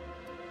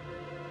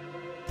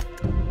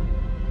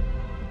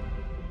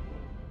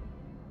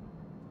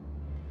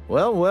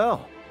 Well,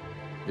 well.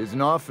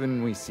 Isn't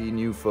often we see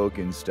new folk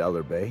in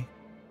Stellar Bay.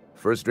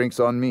 First drink's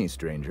on me,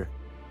 stranger.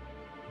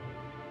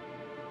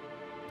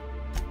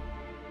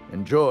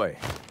 Enjoy.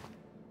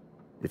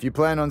 If you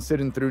plan on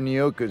sitting through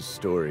Nyoka's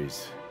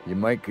stories, you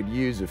might could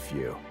use a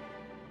few.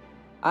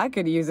 I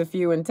could use a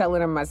few and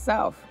telling them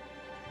myself.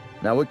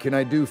 Now what can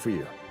I do for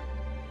you?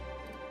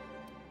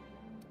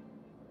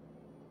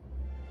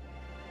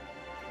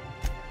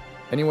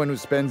 Anyone who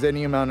spends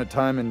any amount of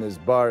time in this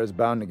bar is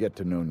bound to get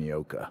to know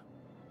Nyoka,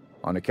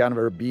 on account of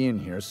her being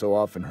here so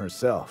often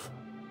herself.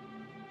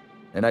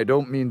 And I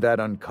don't mean that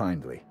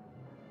unkindly.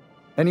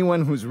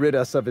 Anyone who's rid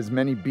us of as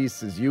many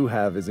beasts as you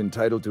have is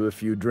entitled to a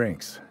few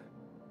drinks.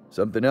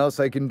 Something else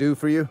I can do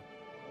for you?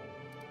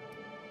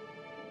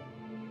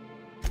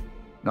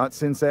 Not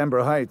since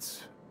Amber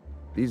Heights.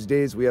 These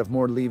days we have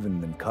more leaving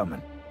than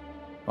coming.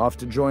 Off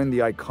to join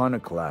the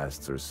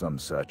Iconoclasts or some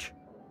such.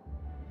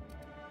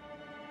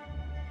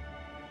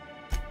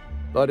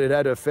 But it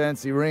had a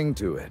fancy ring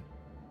to it.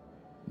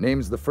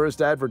 Name's the first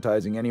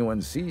advertising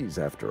anyone sees,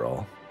 after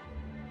all.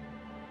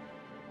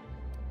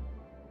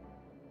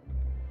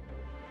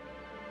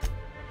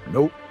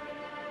 Nope,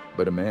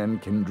 but a man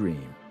can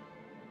dream.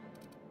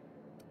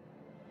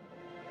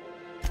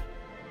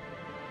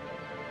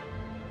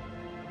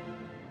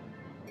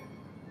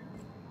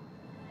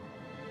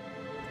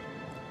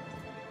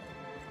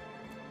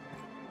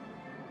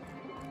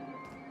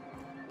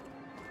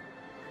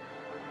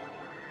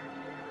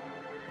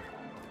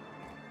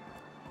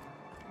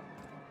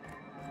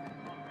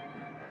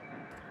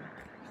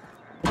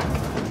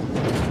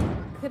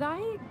 Could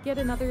I get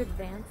another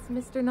advance,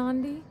 Mr.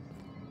 Nandi?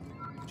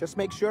 Just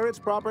make sure it's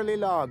properly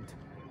logged.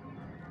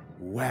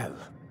 Well,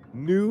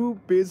 new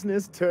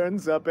business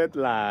turns up at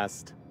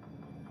last.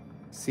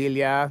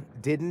 Celia,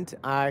 didn't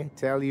I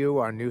tell you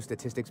our new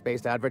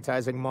statistics-based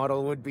advertising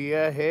model would be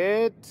a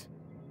hit?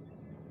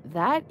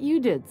 That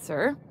you did,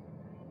 sir.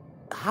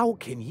 How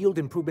can yield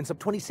improvements of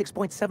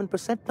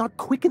 26.7% not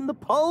quicken the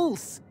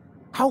pulse?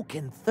 How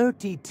can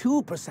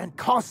 32%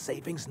 cost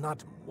savings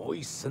not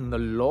moisten the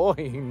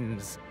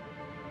loins?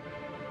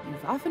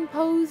 You've often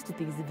posed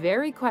these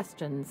very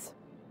questions.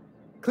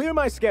 Clear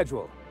my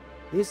schedule.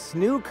 This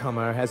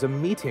newcomer has a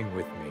meeting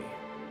with me.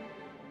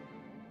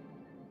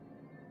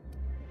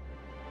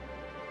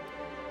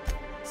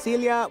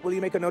 Celia, will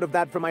you make a note of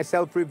that for my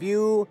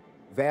self-review?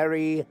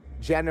 Very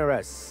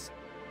generous.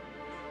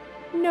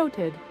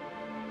 Noted.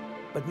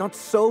 But not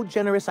so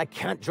generous I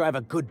can't drive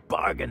a good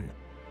bargain.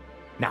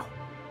 Now,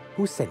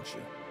 who sent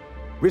you?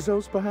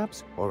 Rizzo's,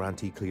 perhaps? Or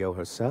Auntie Cleo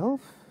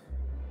herself?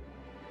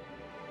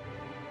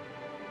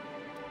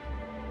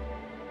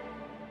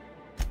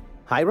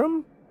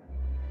 Hiram?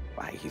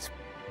 Why, he's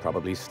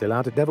probably still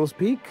out at Devil's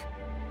Peak.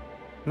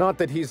 Not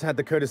that he's had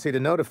the courtesy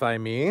to notify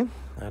me,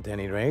 at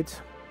any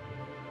rate.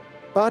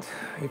 But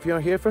if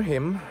you're here for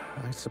him,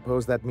 I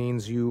suppose that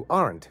means you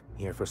aren't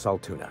here for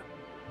Saltuna.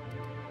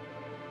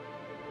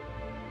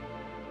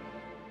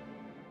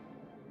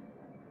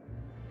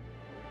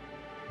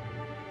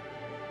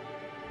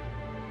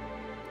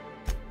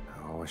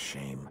 Oh, a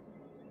shame.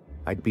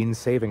 I'd been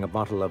saving a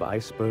bottle of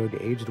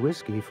iceberg-aged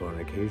whiskey for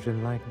an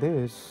occasion like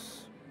this.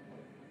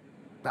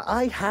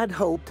 I had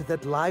hoped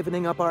that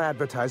livening up our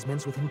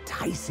advertisements with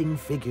enticing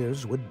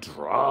figures would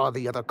draw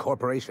the other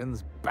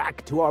corporations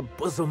back to our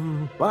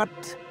bosom,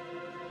 but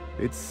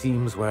it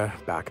seems we're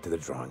back to the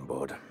drawing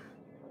board.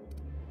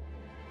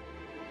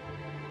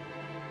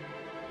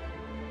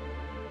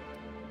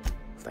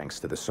 Thanks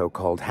to the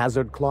so-called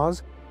hazard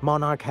clause,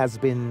 Monarch has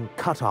been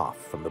cut off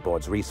from the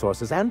board's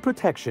resources and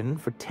protection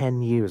for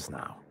 10 years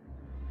now.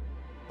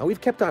 Now,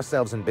 we've kept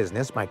ourselves in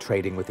business by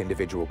trading with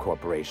individual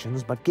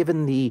corporations, but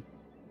given the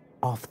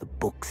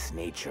off-the-books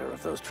nature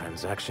of those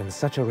transactions,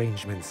 such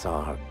arrangements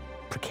are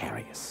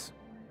precarious.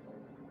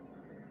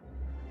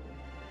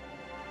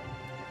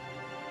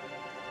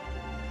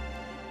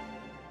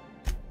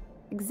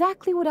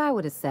 Exactly what I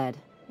would have said,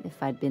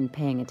 if I'd been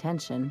paying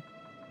attention.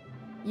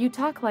 You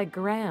talk like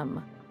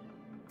Graham.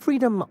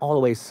 Freedom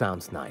always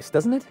sounds nice,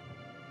 doesn't it?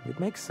 It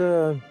makes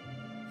a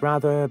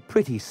rather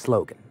pretty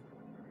slogan.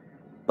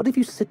 But if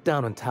you sit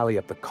down and tally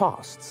up the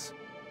costs,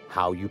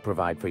 how you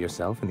provide for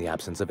yourself in the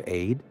absence of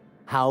aid,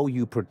 how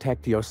you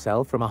protect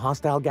yourself from a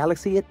hostile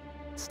galaxy, it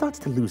starts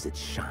to lose its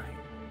shine.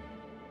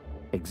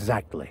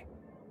 Exactly.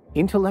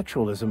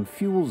 Intellectualism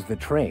fuels the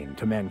train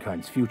to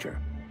mankind's future,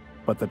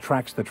 but the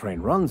tracks the train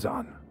runs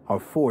on are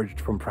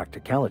forged from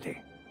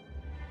practicality.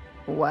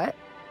 What?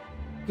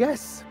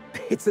 Yes,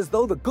 it's as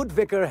though the good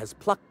vicar has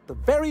plucked the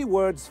very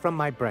words from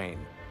my brain.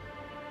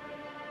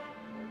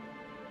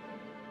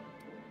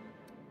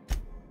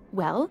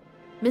 Well,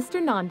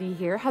 Mr. Nandi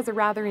here has a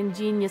rather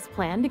ingenious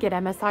plan to get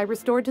MSI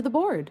restored to the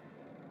board.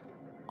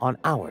 On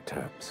our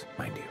terms,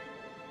 mind you.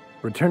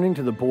 Returning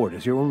to the board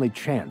is your only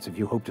chance if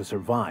you hope to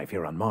survive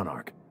here on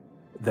Monarch.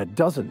 That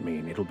doesn't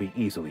mean it'll be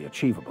easily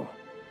achievable.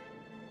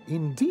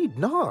 Indeed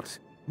not.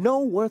 No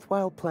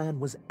worthwhile plan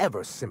was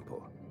ever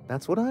simple.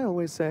 That's what I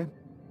always say.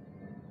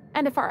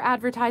 And if our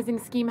advertising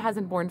scheme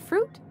hasn't borne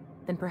fruit,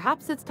 then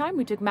perhaps it's time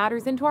we took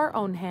matters into our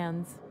own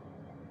hands.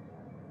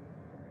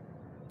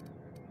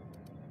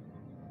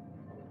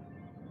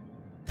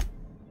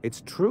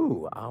 It's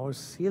true, our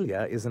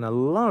Celia is an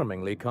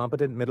alarmingly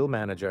competent middle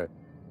manager.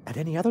 At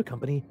any other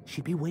company,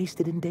 she'd be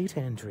wasted in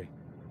data entry.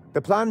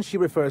 The plan she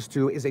refers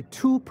to is a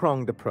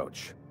two-pronged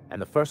approach,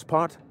 and the first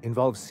part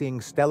involves seeing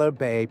Stellar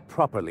Bay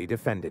properly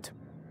defended.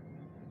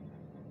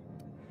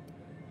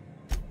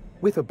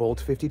 With a Bolt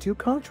 52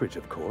 cartridge,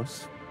 of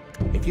course.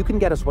 If you can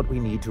get us what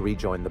we need to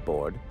rejoin the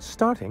board,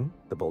 starting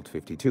the Bolt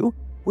 52,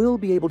 we'll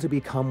be able to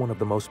become one of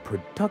the most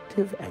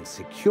productive and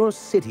secure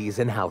cities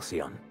in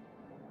Halcyon.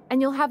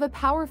 And you'll have a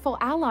powerful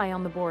ally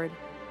on the board.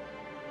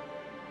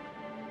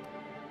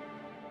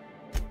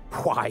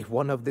 Why,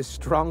 one of the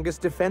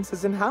strongest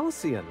defenses in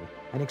Halcyon.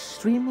 An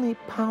extremely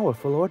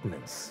powerful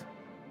ordnance.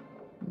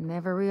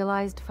 Never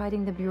realized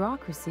fighting the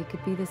bureaucracy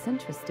could be this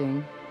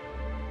interesting.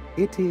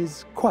 It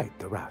is quite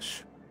the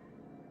rush.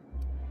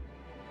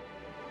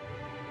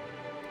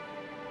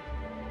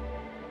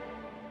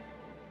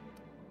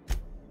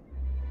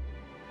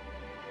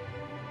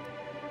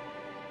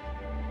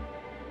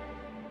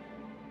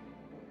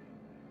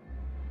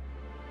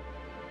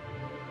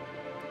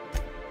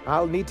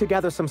 I'll need to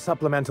gather some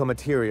supplemental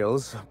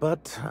materials,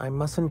 but I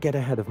mustn't get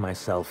ahead of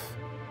myself.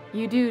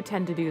 You do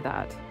tend to do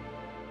that.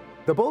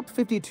 The Bolt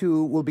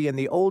 52 will be in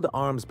the old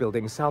arms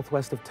building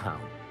southwest of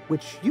town,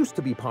 which used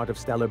to be part of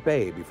Stellar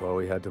Bay before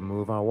we had to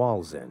move our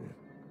walls in.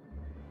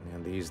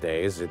 And these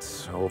days,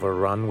 it's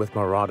overrun with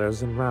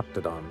marauders and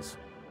raptidons.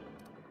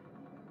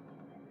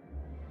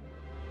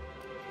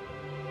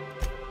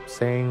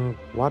 Saying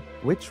what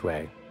which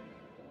way?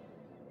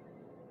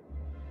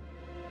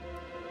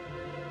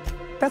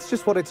 That's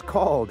just what it's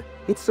called.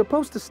 It's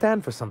supposed to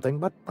stand for something,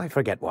 but I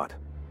forget what.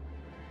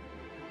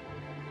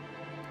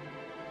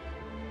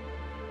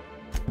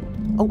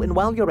 Oh, and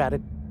while you're at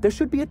it, there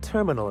should be a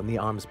terminal in the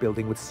arms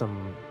building with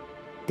some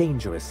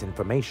dangerous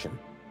information.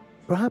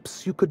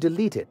 Perhaps you could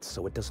delete it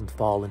so it doesn't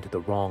fall into the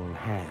wrong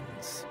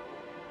hands.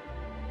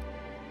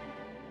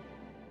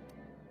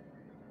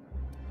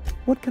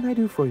 What can I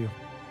do for you?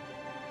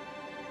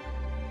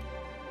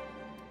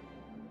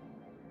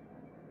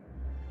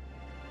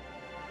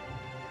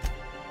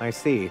 I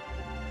see.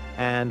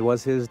 And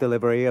was his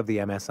delivery of the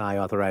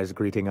MSI authorized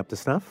greeting up to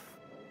snuff?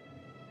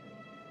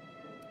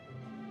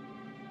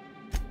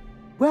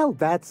 Well,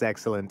 that's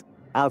excellent.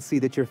 I'll see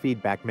that your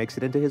feedback makes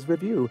it into his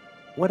review.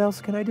 What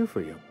else can I do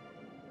for you?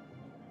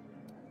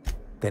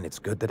 Then it's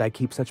good that I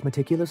keep such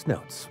meticulous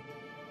notes.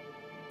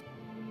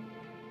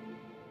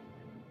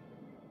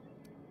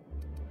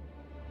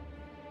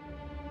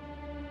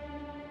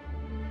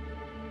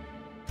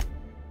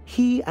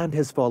 He and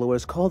his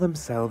followers call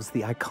themselves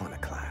the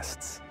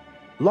Iconoclasts.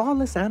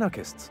 Lawless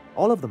anarchists,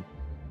 all of them.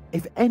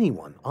 If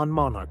anyone on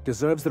Monarch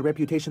deserves the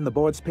reputation the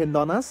board's pinned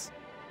on us,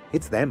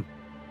 it's them.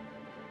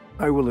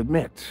 I will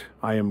admit,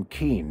 I am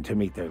keen to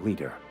meet their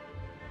leader.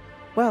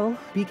 Well,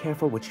 be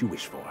careful what you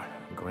wish for.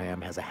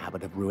 Graham has a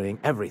habit of ruining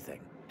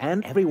everything,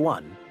 and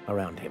everyone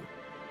around him.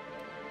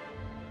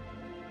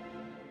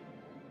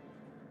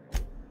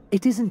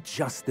 It isn't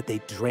just that they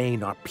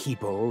drain our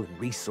people and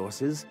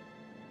resources.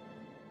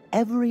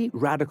 Every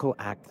radical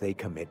act they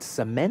commit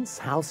cements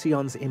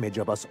Halcyon's image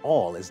of us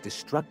all as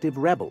destructive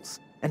rebels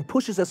and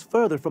pushes us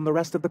further from the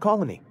rest of the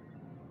colony.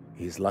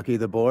 He's lucky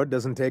the board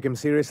doesn't take him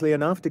seriously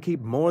enough to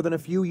keep more than a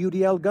few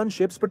UDL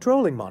gunships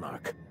patrolling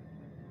Monarch.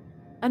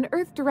 An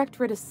Earth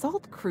Directorate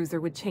assault cruiser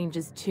would change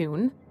his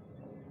tune.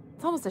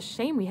 It's almost a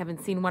shame we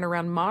haven't seen one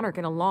around Monarch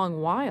in a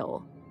long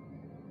while.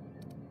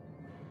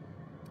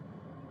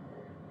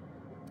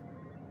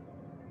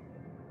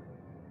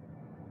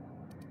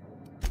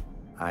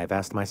 I've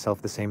asked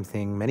myself the same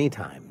thing many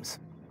times,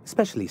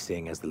 especially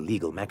seeing as the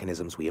legal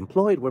mechanisms we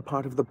employed were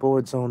part of the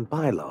board's own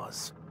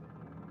bylaws.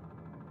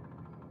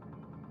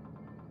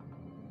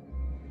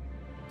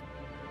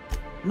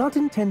 Not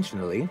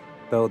intentionally,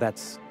 though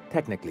that's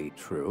technically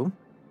true.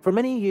 For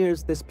many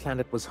years, this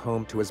planet was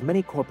home to as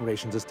many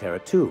corporations as Terra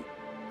 2.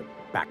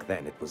 Back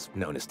then, it was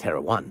known as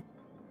Terra 1.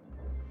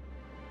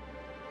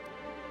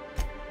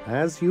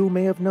 As you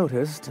may have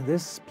noticed,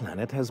 this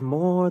planet has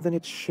more than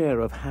its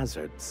share of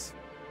hazards.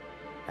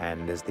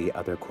 And as the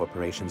other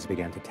corporations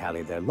began to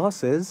tally their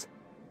losses,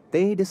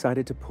 they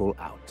decided to pull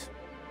out.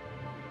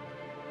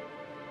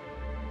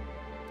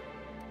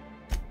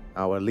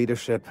 Our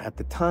leadership at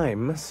the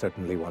time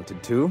certainly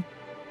wanted to.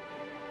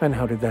 And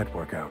how did that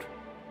work out?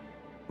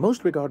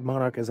 Most regard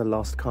Monarch as a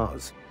lost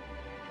cause.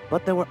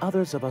 But there were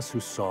others of us who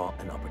saw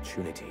an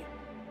opportunity.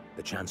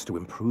 The chance to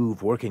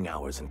improve working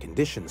hours and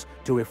conditions,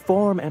 to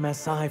reform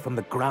MSI from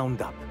the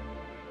ground up.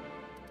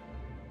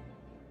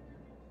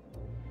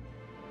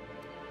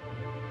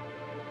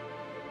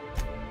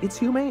 It's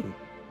humane,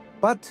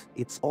 but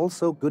it's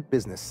also good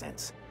business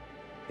sense.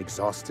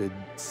 Exhausted,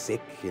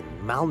 sick, and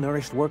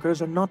malnourished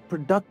workers are not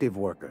productive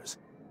workers.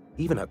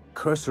 Even a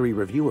cursory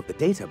review of the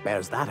data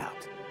bears that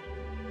out.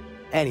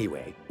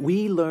 Anyway,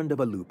 we learned of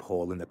a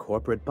loophole in the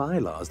corporate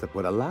bylaws that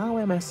would allow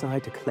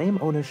MSI to claim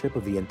ownership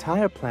of the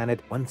entire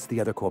planet once the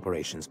other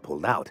corporations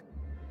pulled out,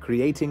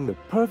 creating the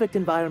perfect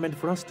environment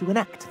for us to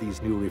enact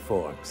these new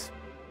reforms.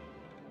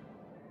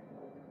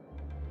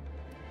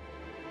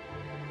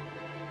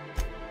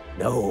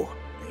 No,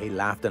 they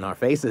laughed in our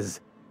faces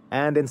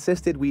and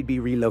insisted we'd be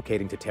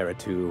relocating to Terra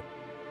 2,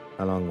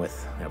 along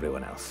with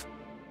everyone else.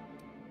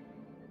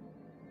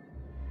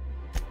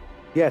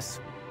 Yes,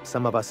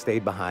 some of us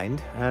stayed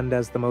behind, and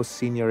as the most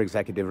senior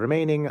executive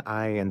remaining,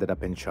 I ended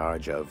up in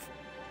charge of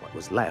what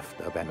was left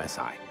of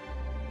MSI.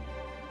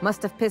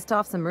 Must have pissed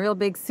off some real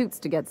big suits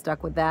to get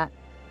stuck with that.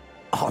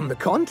 On the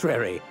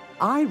contrary,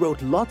 I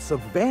wrote lots of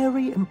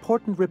very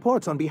important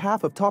reports on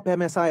behalf of top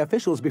MSI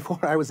officials before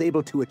I was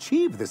able to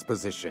achieve this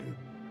position.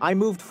 I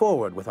moved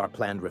forward with our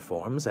planned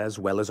reforms, as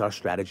well as our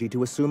strategy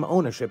to assume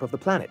ownership of the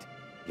planet.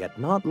 Yet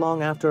not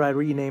long after I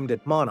renamed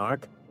it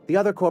Monarch, the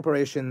other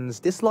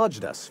corporations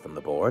dislodged us from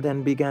the board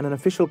and began an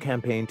official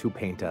campaign to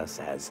paint us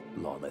as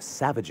lawless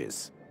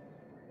savages.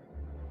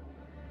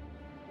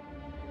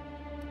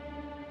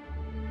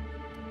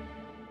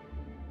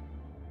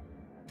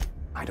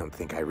 I don't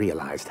think I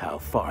realized how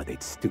far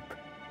they'd stoop.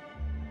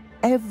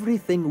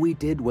 Everything we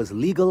did was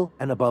legal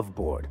and above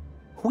board.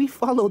 We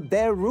followed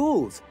their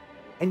rules,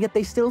 and yet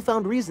they still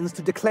found reasons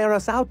to declare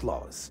us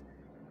outlaws.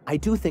 I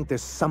do think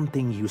there's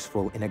something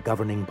useful in a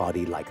governing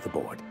body like the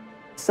board.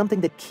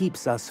 Something that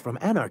keeps us from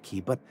anarchy,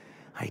 but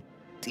I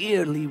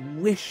dearly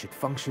wish it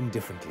functioned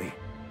differently.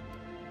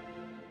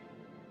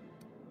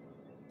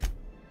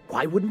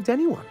 Why wouldn't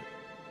anyone?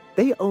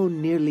 They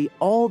own nearly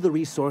all the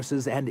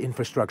resources and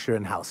infrastructure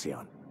in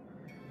Halcyon.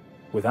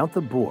 Without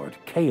the board,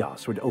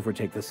 chaos would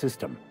overtake the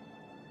system.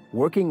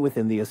 Working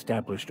within the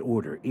established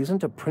order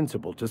isn't a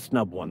principle to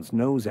snub one's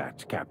nose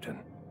at, Captain.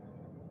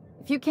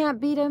 If you can't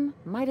beat him,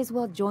 might as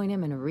well join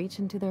him and reach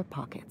into their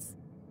pockets.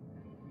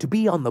 To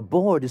be on the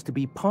board is to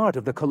be part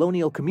of the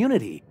colonial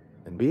community,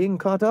 and being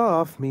cut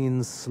off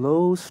means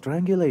slow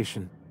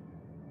strangulation.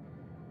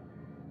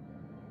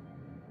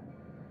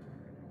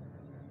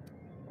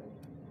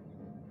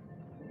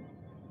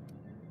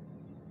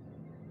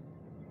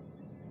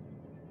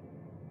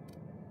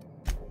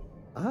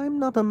 I'm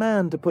not a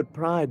man to put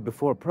pride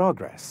before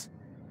progress.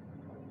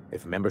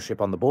 If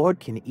membership on the board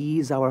can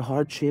ease our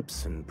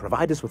hardships and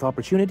provide us with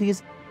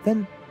opportunities,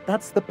 then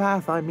that's the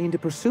path I mean to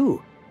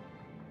pursue.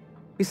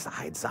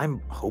 Besides,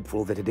 I'm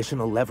hopeful that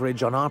additional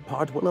leverage on our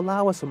part will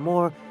allow us a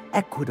more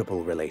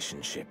equitable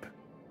relationship.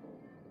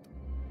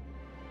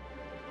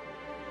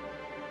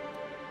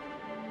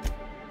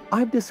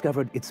 I've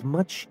discovered it's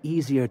much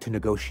easier to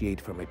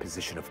negotiate from a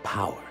position of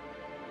power.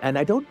 And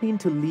I don't mean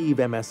to leave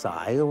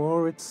MSI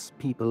or its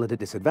people at a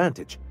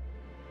disadvantage.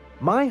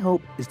 My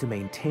hope is to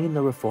maintain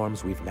the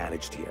reforms we've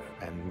managed here,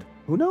 and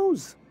who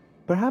knows?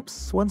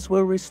 Perhaps once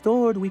we're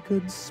restored, we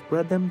could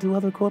spread them to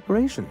other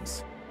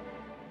corporations.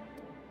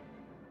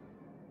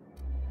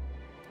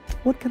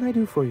 What can I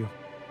do for you?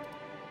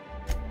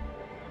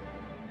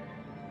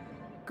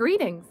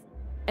 Greetings,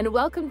 and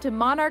welcome to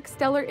Monarch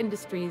Stellar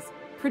Industries,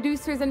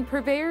 producers and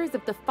purveyors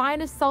of the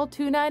finest salt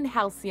tuna in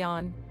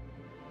Halcyon.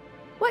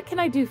 What can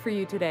I do for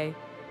you today?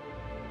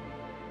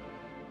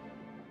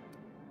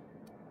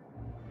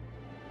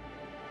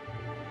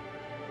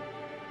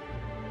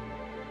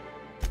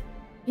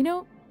 You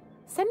know,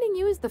 sending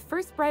you is the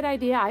first bright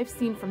idea I've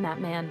seen from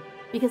that man,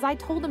 because I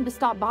told him to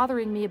stop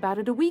bothering me about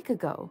it a week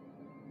ago.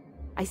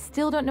 I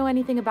still don't know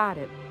anything about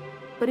it,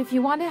 but if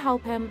you want to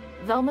help him,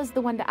 Velma's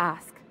the one to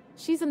ask.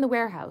 She's in the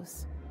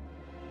warehouse.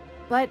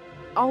 But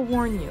I'll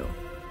warn you,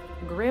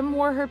 Grimm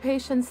wore her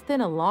patience thin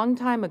a long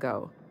time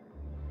ago.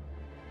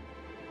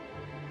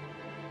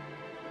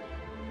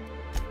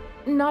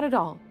 Not at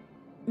all.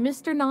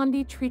 Mr.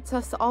 Nandi treats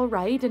us all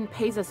right and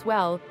pays us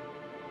well.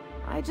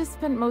 I just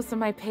spent most of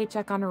my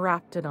paycheck on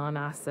Raptidon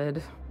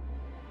acid.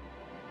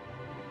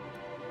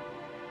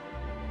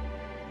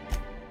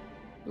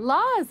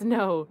 Laws,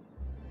 no.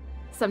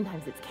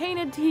 Sometimes it's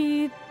canid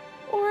teeth,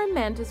 or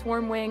mantis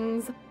worm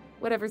wings.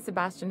 Whatever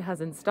Sebastian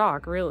has in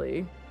stock,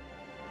 really.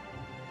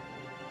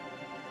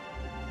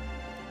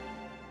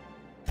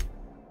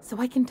 So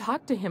I can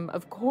talk to him,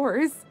 of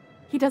course.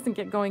 He doesn't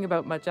get going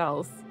about much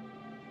else.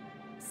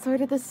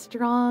 Sort of the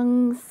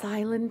strong,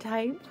 silent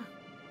type.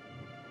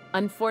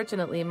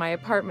 Unfortunately, my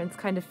apartment's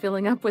kind of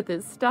filling up with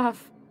his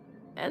stuff,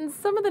 and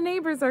some of the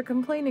neighbors are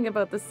complaining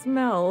about the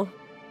smell.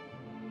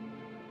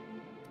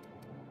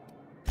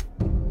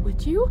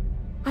 Would you?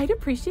 I'd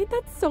appreciate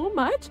that so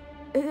much.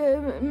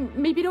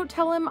 Maybe don't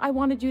tell him I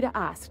wanted you to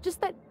ask.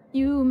 Just that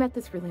you met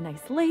this really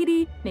nice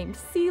lady named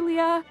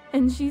Celia,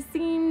 and she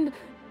seemed...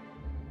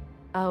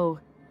 Oh,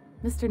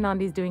 Mr.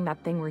 Nandi's doing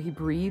that thing where he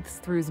breathes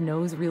through his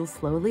nose real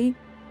slowly.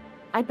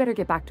 I'd better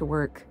get back to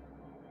work.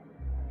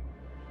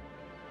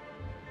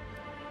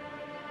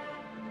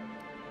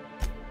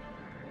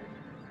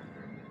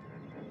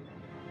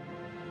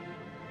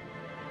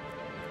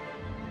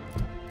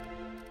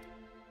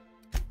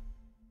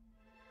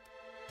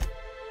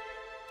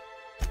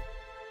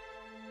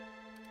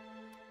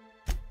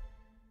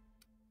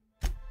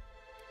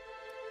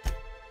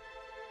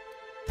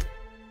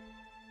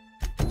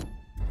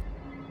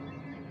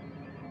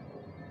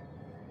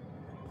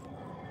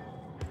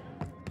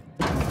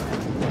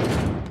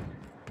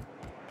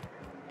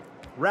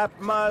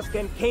 Rap Musk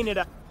and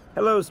Canid.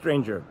 Hello,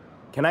 stranger.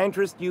 Can I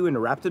interest you in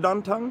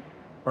Raptidon tongue?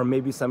 Or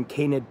maybe some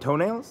Canid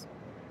toenails?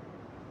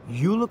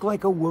 You look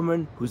like a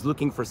woman who's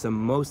looking for some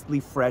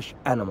mostly fresh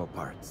animal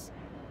parts.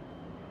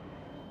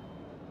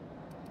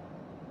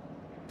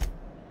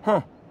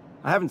 Huh.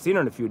 I haven't seen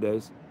her in a few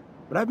days,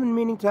 but I've been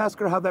meaning to ask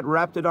her how that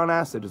Raptidon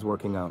acid is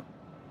working out.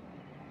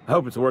 I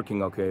hope it's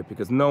working okay,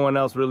 because no one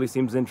else really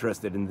seems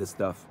interested in this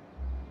stuff.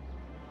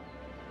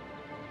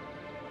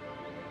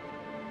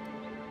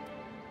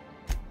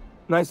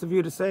 Nice of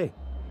you to say.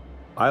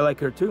 I like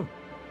her too.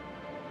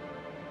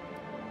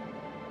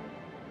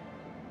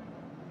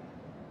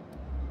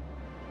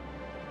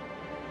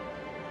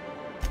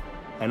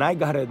 And I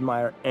gotta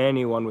admire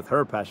anyone with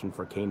her passion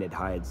for canid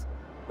hides.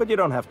 But you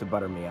don't have to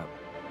butter me up.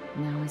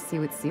 Now I see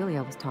what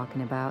Celia was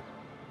talking about.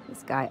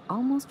 This guy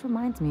almost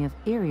reminds me of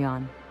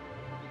Irion.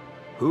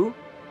 Who?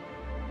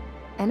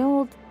 An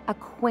old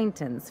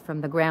acquaintance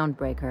from the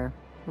Groundbreaker.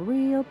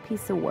 Real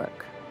piece of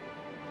work.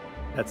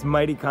 That's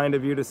mighty kind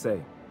of you to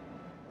say.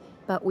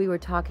 But we were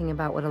talking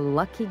about what a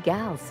lucky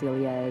gal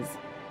Celia is.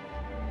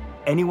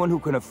 Anyone who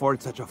can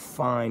afford such a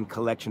fine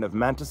collection of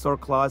mantisaur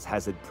claws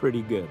has it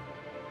pretty good.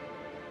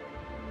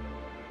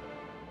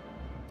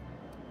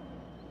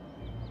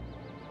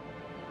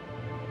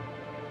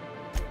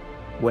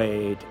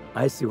 Wait,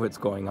 I see what's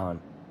going on.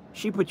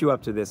 She put you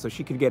up to this so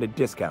she could get a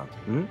discount,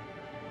 hmm?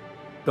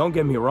 Don't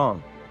get me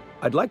wrong.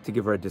 I'd like to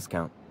give her a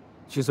discount.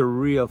 She's a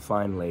real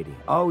fine lady.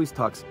 Always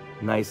talks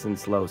nice and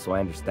slow, so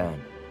I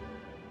understand.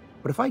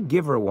 But if I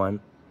give her one,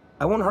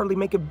 I won't hardly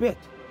make a bit,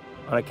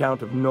 on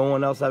account of no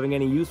one else having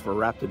any use for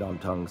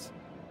Raptidon tongues.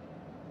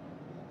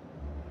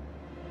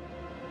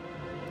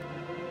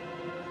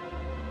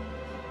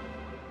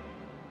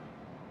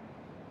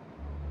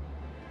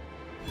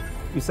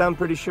 You sound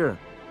pretty sure.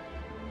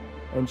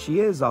 And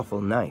she is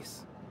awful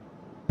nice.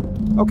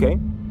 Okay,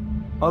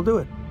 I'll do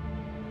it.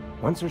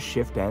 Once her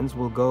shift ends,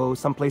 we'll go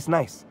someplace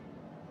nice.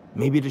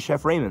 Maybe to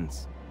Chef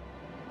Raymond's.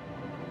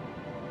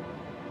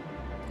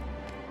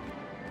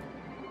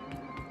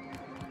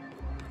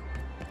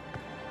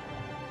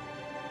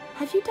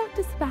 Have you talked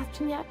to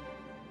Sebastian yet?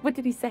 What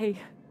did he say?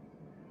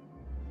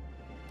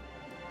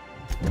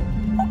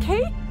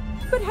 Okay,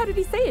 but how did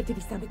he say it? Did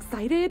he sound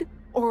excited?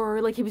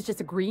 Or like he was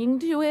just agreeing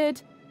to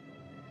it?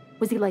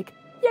 Was he like,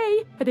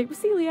 yay, a date with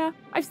Celia.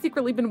 I've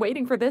secretly been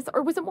waiting for this.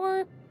 Or was it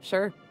more,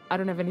 sure, I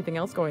don't have anything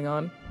else going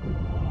on.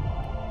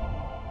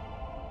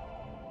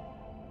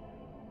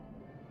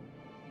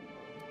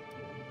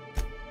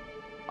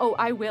 Oh,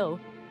 I will.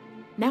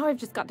 Now I've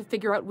just got to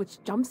figure out which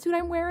jumpsuit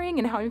I'm wearing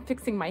and how I'm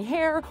fixing my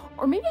hair.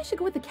 Or maybe I should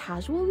go with a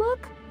casual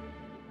look?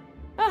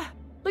 Ah,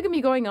 look at me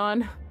going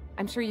on.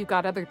 I'm sure you've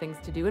got other things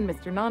to do and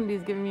Mr.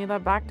 Nandi's giving me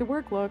that back to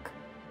work look.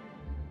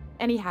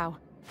 Anyhow,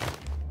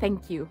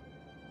 thank you.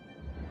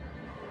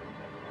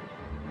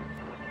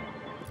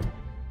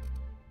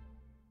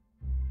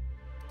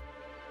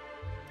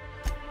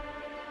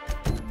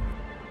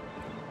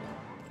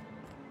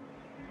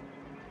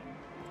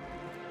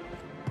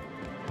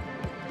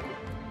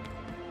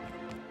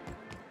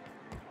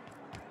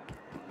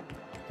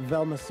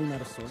 Velma seem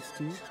out of sorts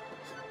to you?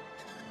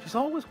 She's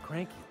always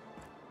cranky.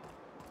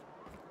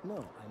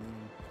 No, I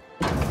mean...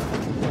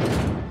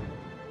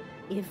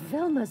 If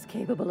Velma's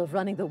capable of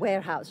running the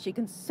warehouse, she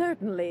can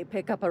certainly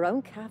pick up her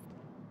own cap.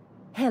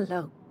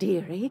 Hello,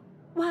 dearie.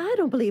 Why, I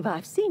don't believe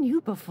I've seen you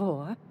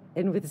before.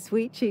 And with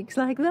sweet cheeks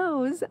like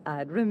those,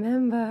 I'd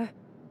remember.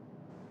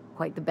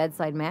 Quite the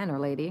bedside manner,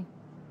 lady.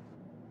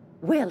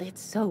 Well,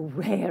 it's so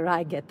rare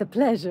I get the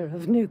pleasure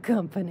of new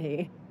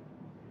company.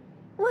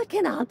 What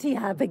can Auntie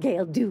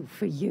Abigail do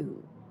for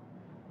you?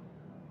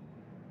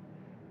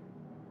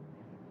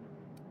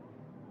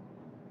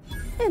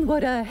 And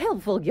what a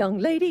helpful young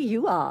lady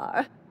you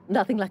are.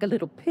 Nothing like a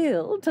little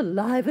pill to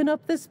liven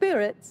up the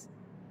spirits.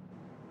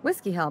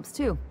 Whiskey helps,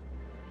 too.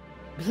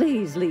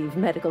 Please leave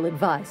medical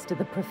advice to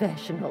the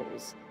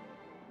professionals.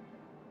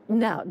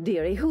 Now,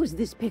 dearie, who's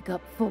this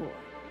pickup for?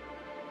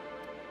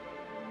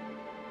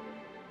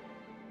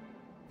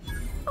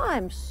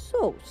 I'm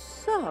so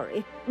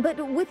sorry, but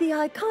with the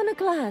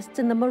iconoclasts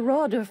and the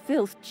marauder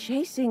filth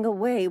chasing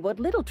away what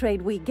little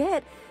trade we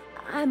get,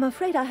 I'm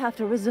afraid I have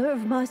to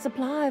reserve my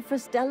supply for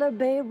Stellar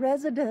Bay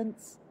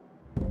residents.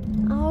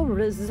 Our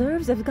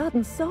reserves have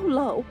gotten so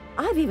low,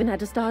 I've even had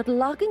to start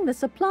locking the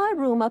supply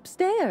room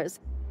upstairs.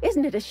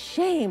 Isn't it a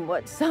shame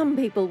what some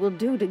people will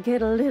do to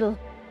get a little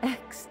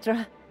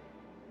extra?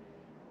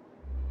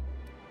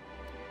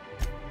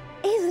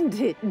 Isn't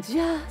it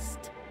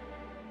just?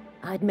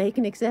 I'd make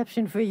an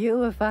exception for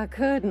you if I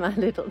could, my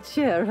little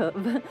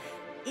cherub.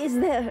 Is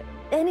there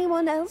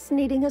anyone else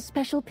needing a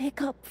special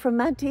pickup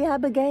from Auntie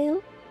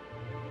Abigail?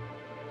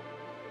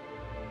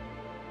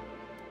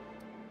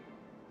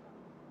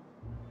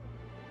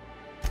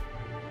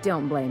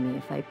 Don't blame me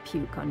if I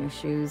puke on your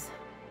shoes.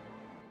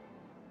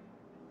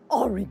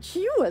 Aren't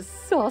you a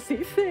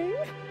saucy thing?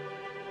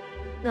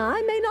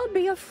 I may not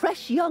be a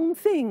fresh young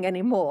thing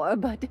anymore,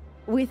 but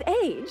with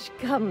age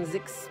comes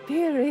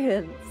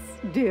experience,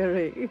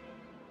 dearie.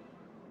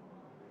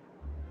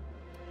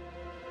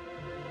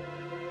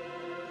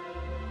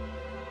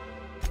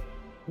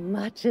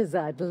 Much as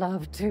I'd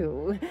love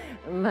to,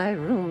 my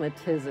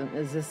rheumatism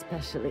is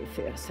especially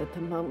fierce at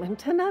the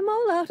moment, and I'm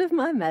all out of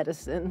my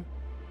medicine.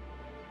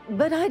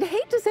 But I'd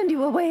hate to send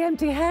you away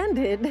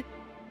empty-handed.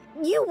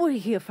 You were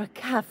here for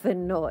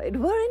Caffeinoid,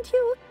 weren't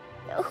you?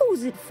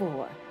 Who's it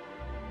for?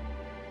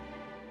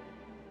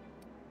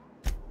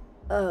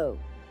 Oh,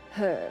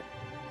 her.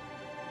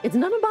 It's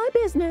none of my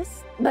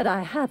business, but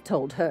I have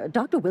told her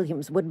Dr.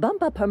 Williams would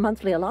bump up her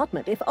monthly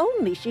allotment if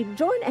only she'd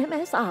join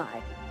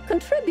MSI.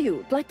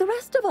 Contribute like the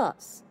rest of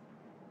us.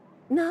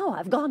 Now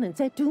I've gone and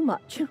said too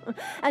much.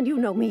 And you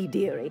know me,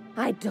 dearie.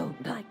 I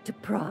don't like to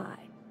pry.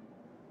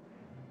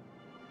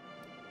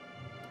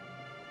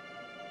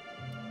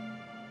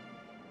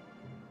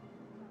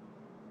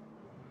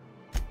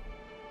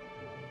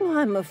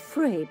 I'm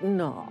afraid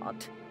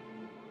not.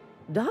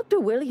 Dr.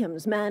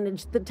 Williams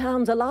managed the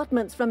town's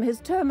allotments from his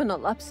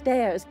terminal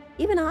upstairs.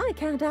 Even I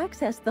can't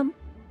access them.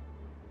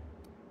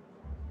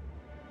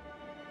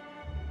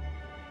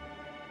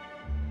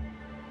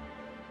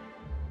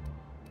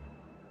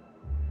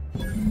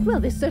 Well,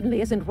 this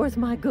certainly isn't worth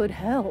my good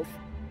health.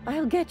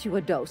 I'll get you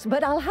a dose,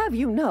 but I'll have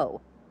you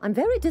know, I'm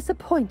very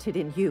disappointed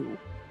in you.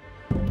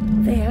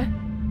 There,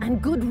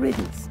 and good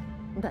riddance.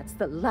 That's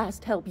the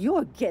last help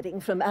you're getting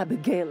from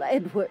Abigail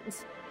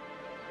Edwards.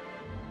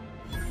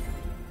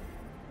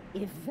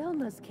 If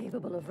Velma's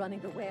capable of running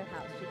the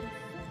warehouse, she can...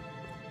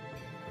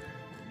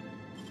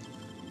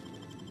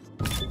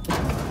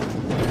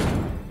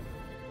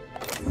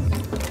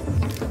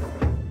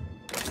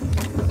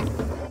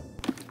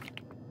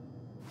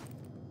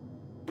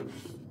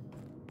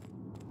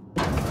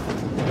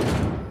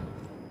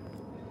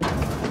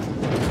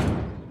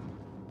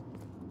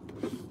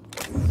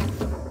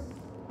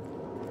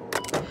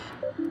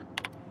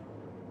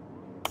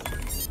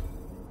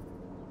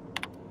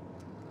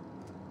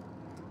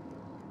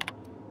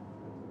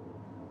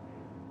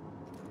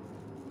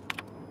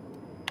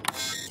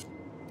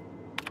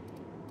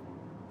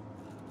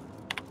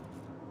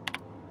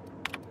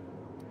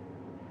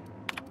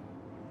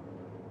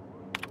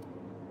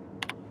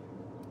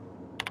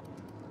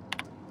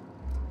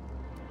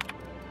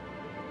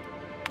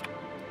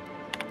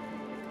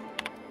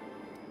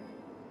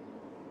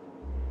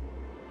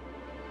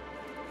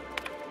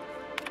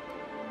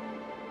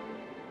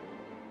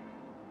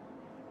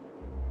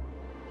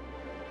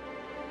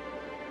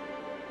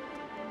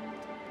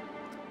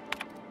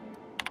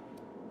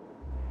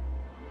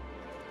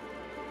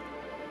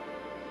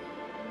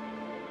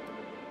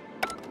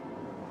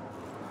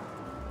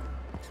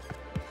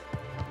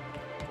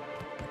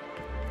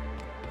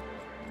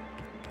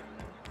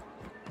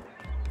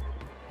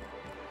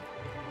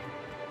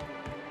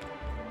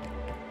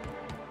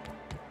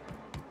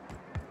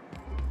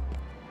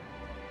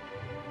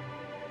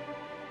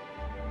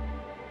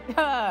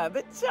 Ah,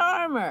 the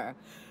charmer.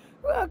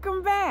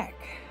 Welcome back.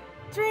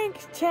 Drink,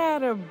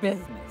 chat, or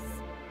business?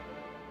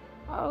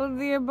 All of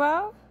the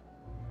above?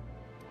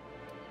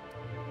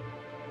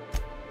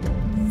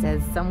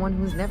 Says someone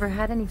who's never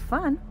had any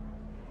fun.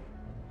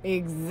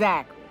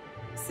 Exactly.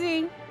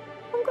 See,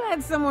 I'm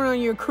glad someone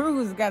on your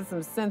crew's got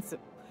some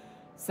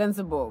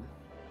sensible,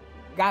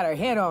 got her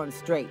head on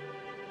straight.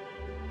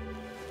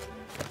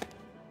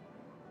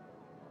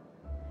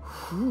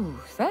 Whew,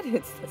 that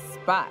hits the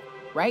spot.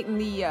 Right in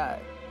the,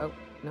 oh,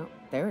 no,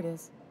 there it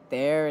is.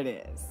 There it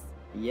is.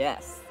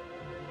 Yes.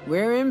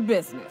 We're in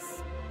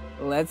business.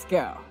 Let's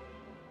go.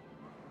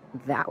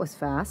 That was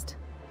fast.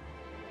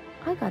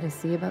 I gotta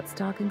see about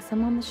stalking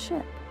some on the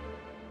ship.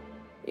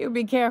 You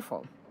be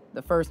careful.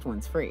 The first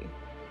one's free.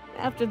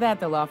 After that,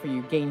 they'll offer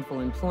you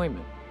gainful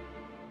employment.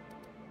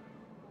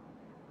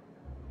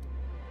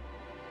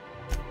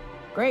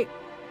 Great.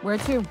 Where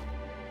to?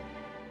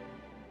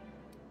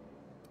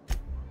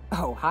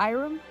 Oh,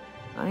 Hiram?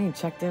 I ain't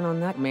checked in on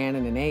that man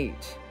in an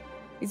age.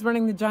 He's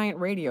running the giant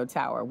radio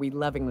tower we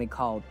lovingly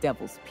call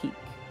Devil's Peak.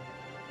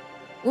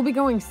 We'll be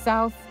going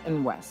south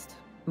and west,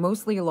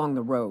 mostly along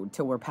the road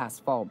till we're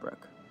past Fallbrook.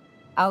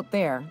 Out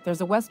there,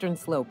 there's a western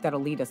slope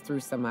that'll lead us through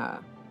some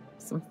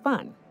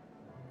fun.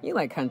 You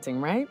like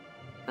hunting, right?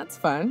 That's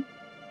fun.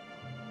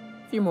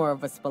 If you're more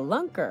of a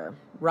spelunker,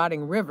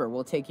 Rotting River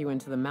will take you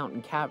into the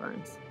mountain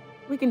caverns.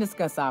 We can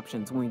discuss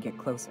options when we get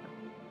closer.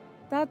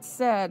 That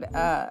said,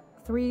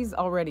 3's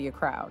already a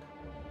crowd.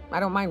 I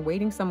don't mind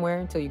waiting somewhere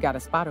until you got a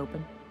spot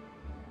open.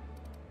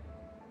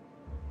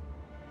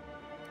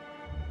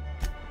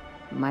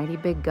 Mighty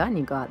big gun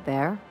you got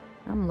there.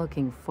 I'm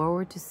looking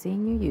forward to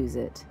seeing you use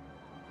it.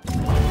 I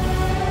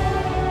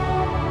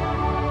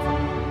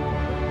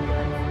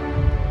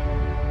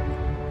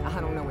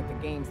don't know what the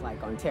game's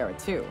like on Terra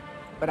 2,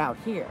 but out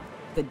here,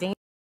 the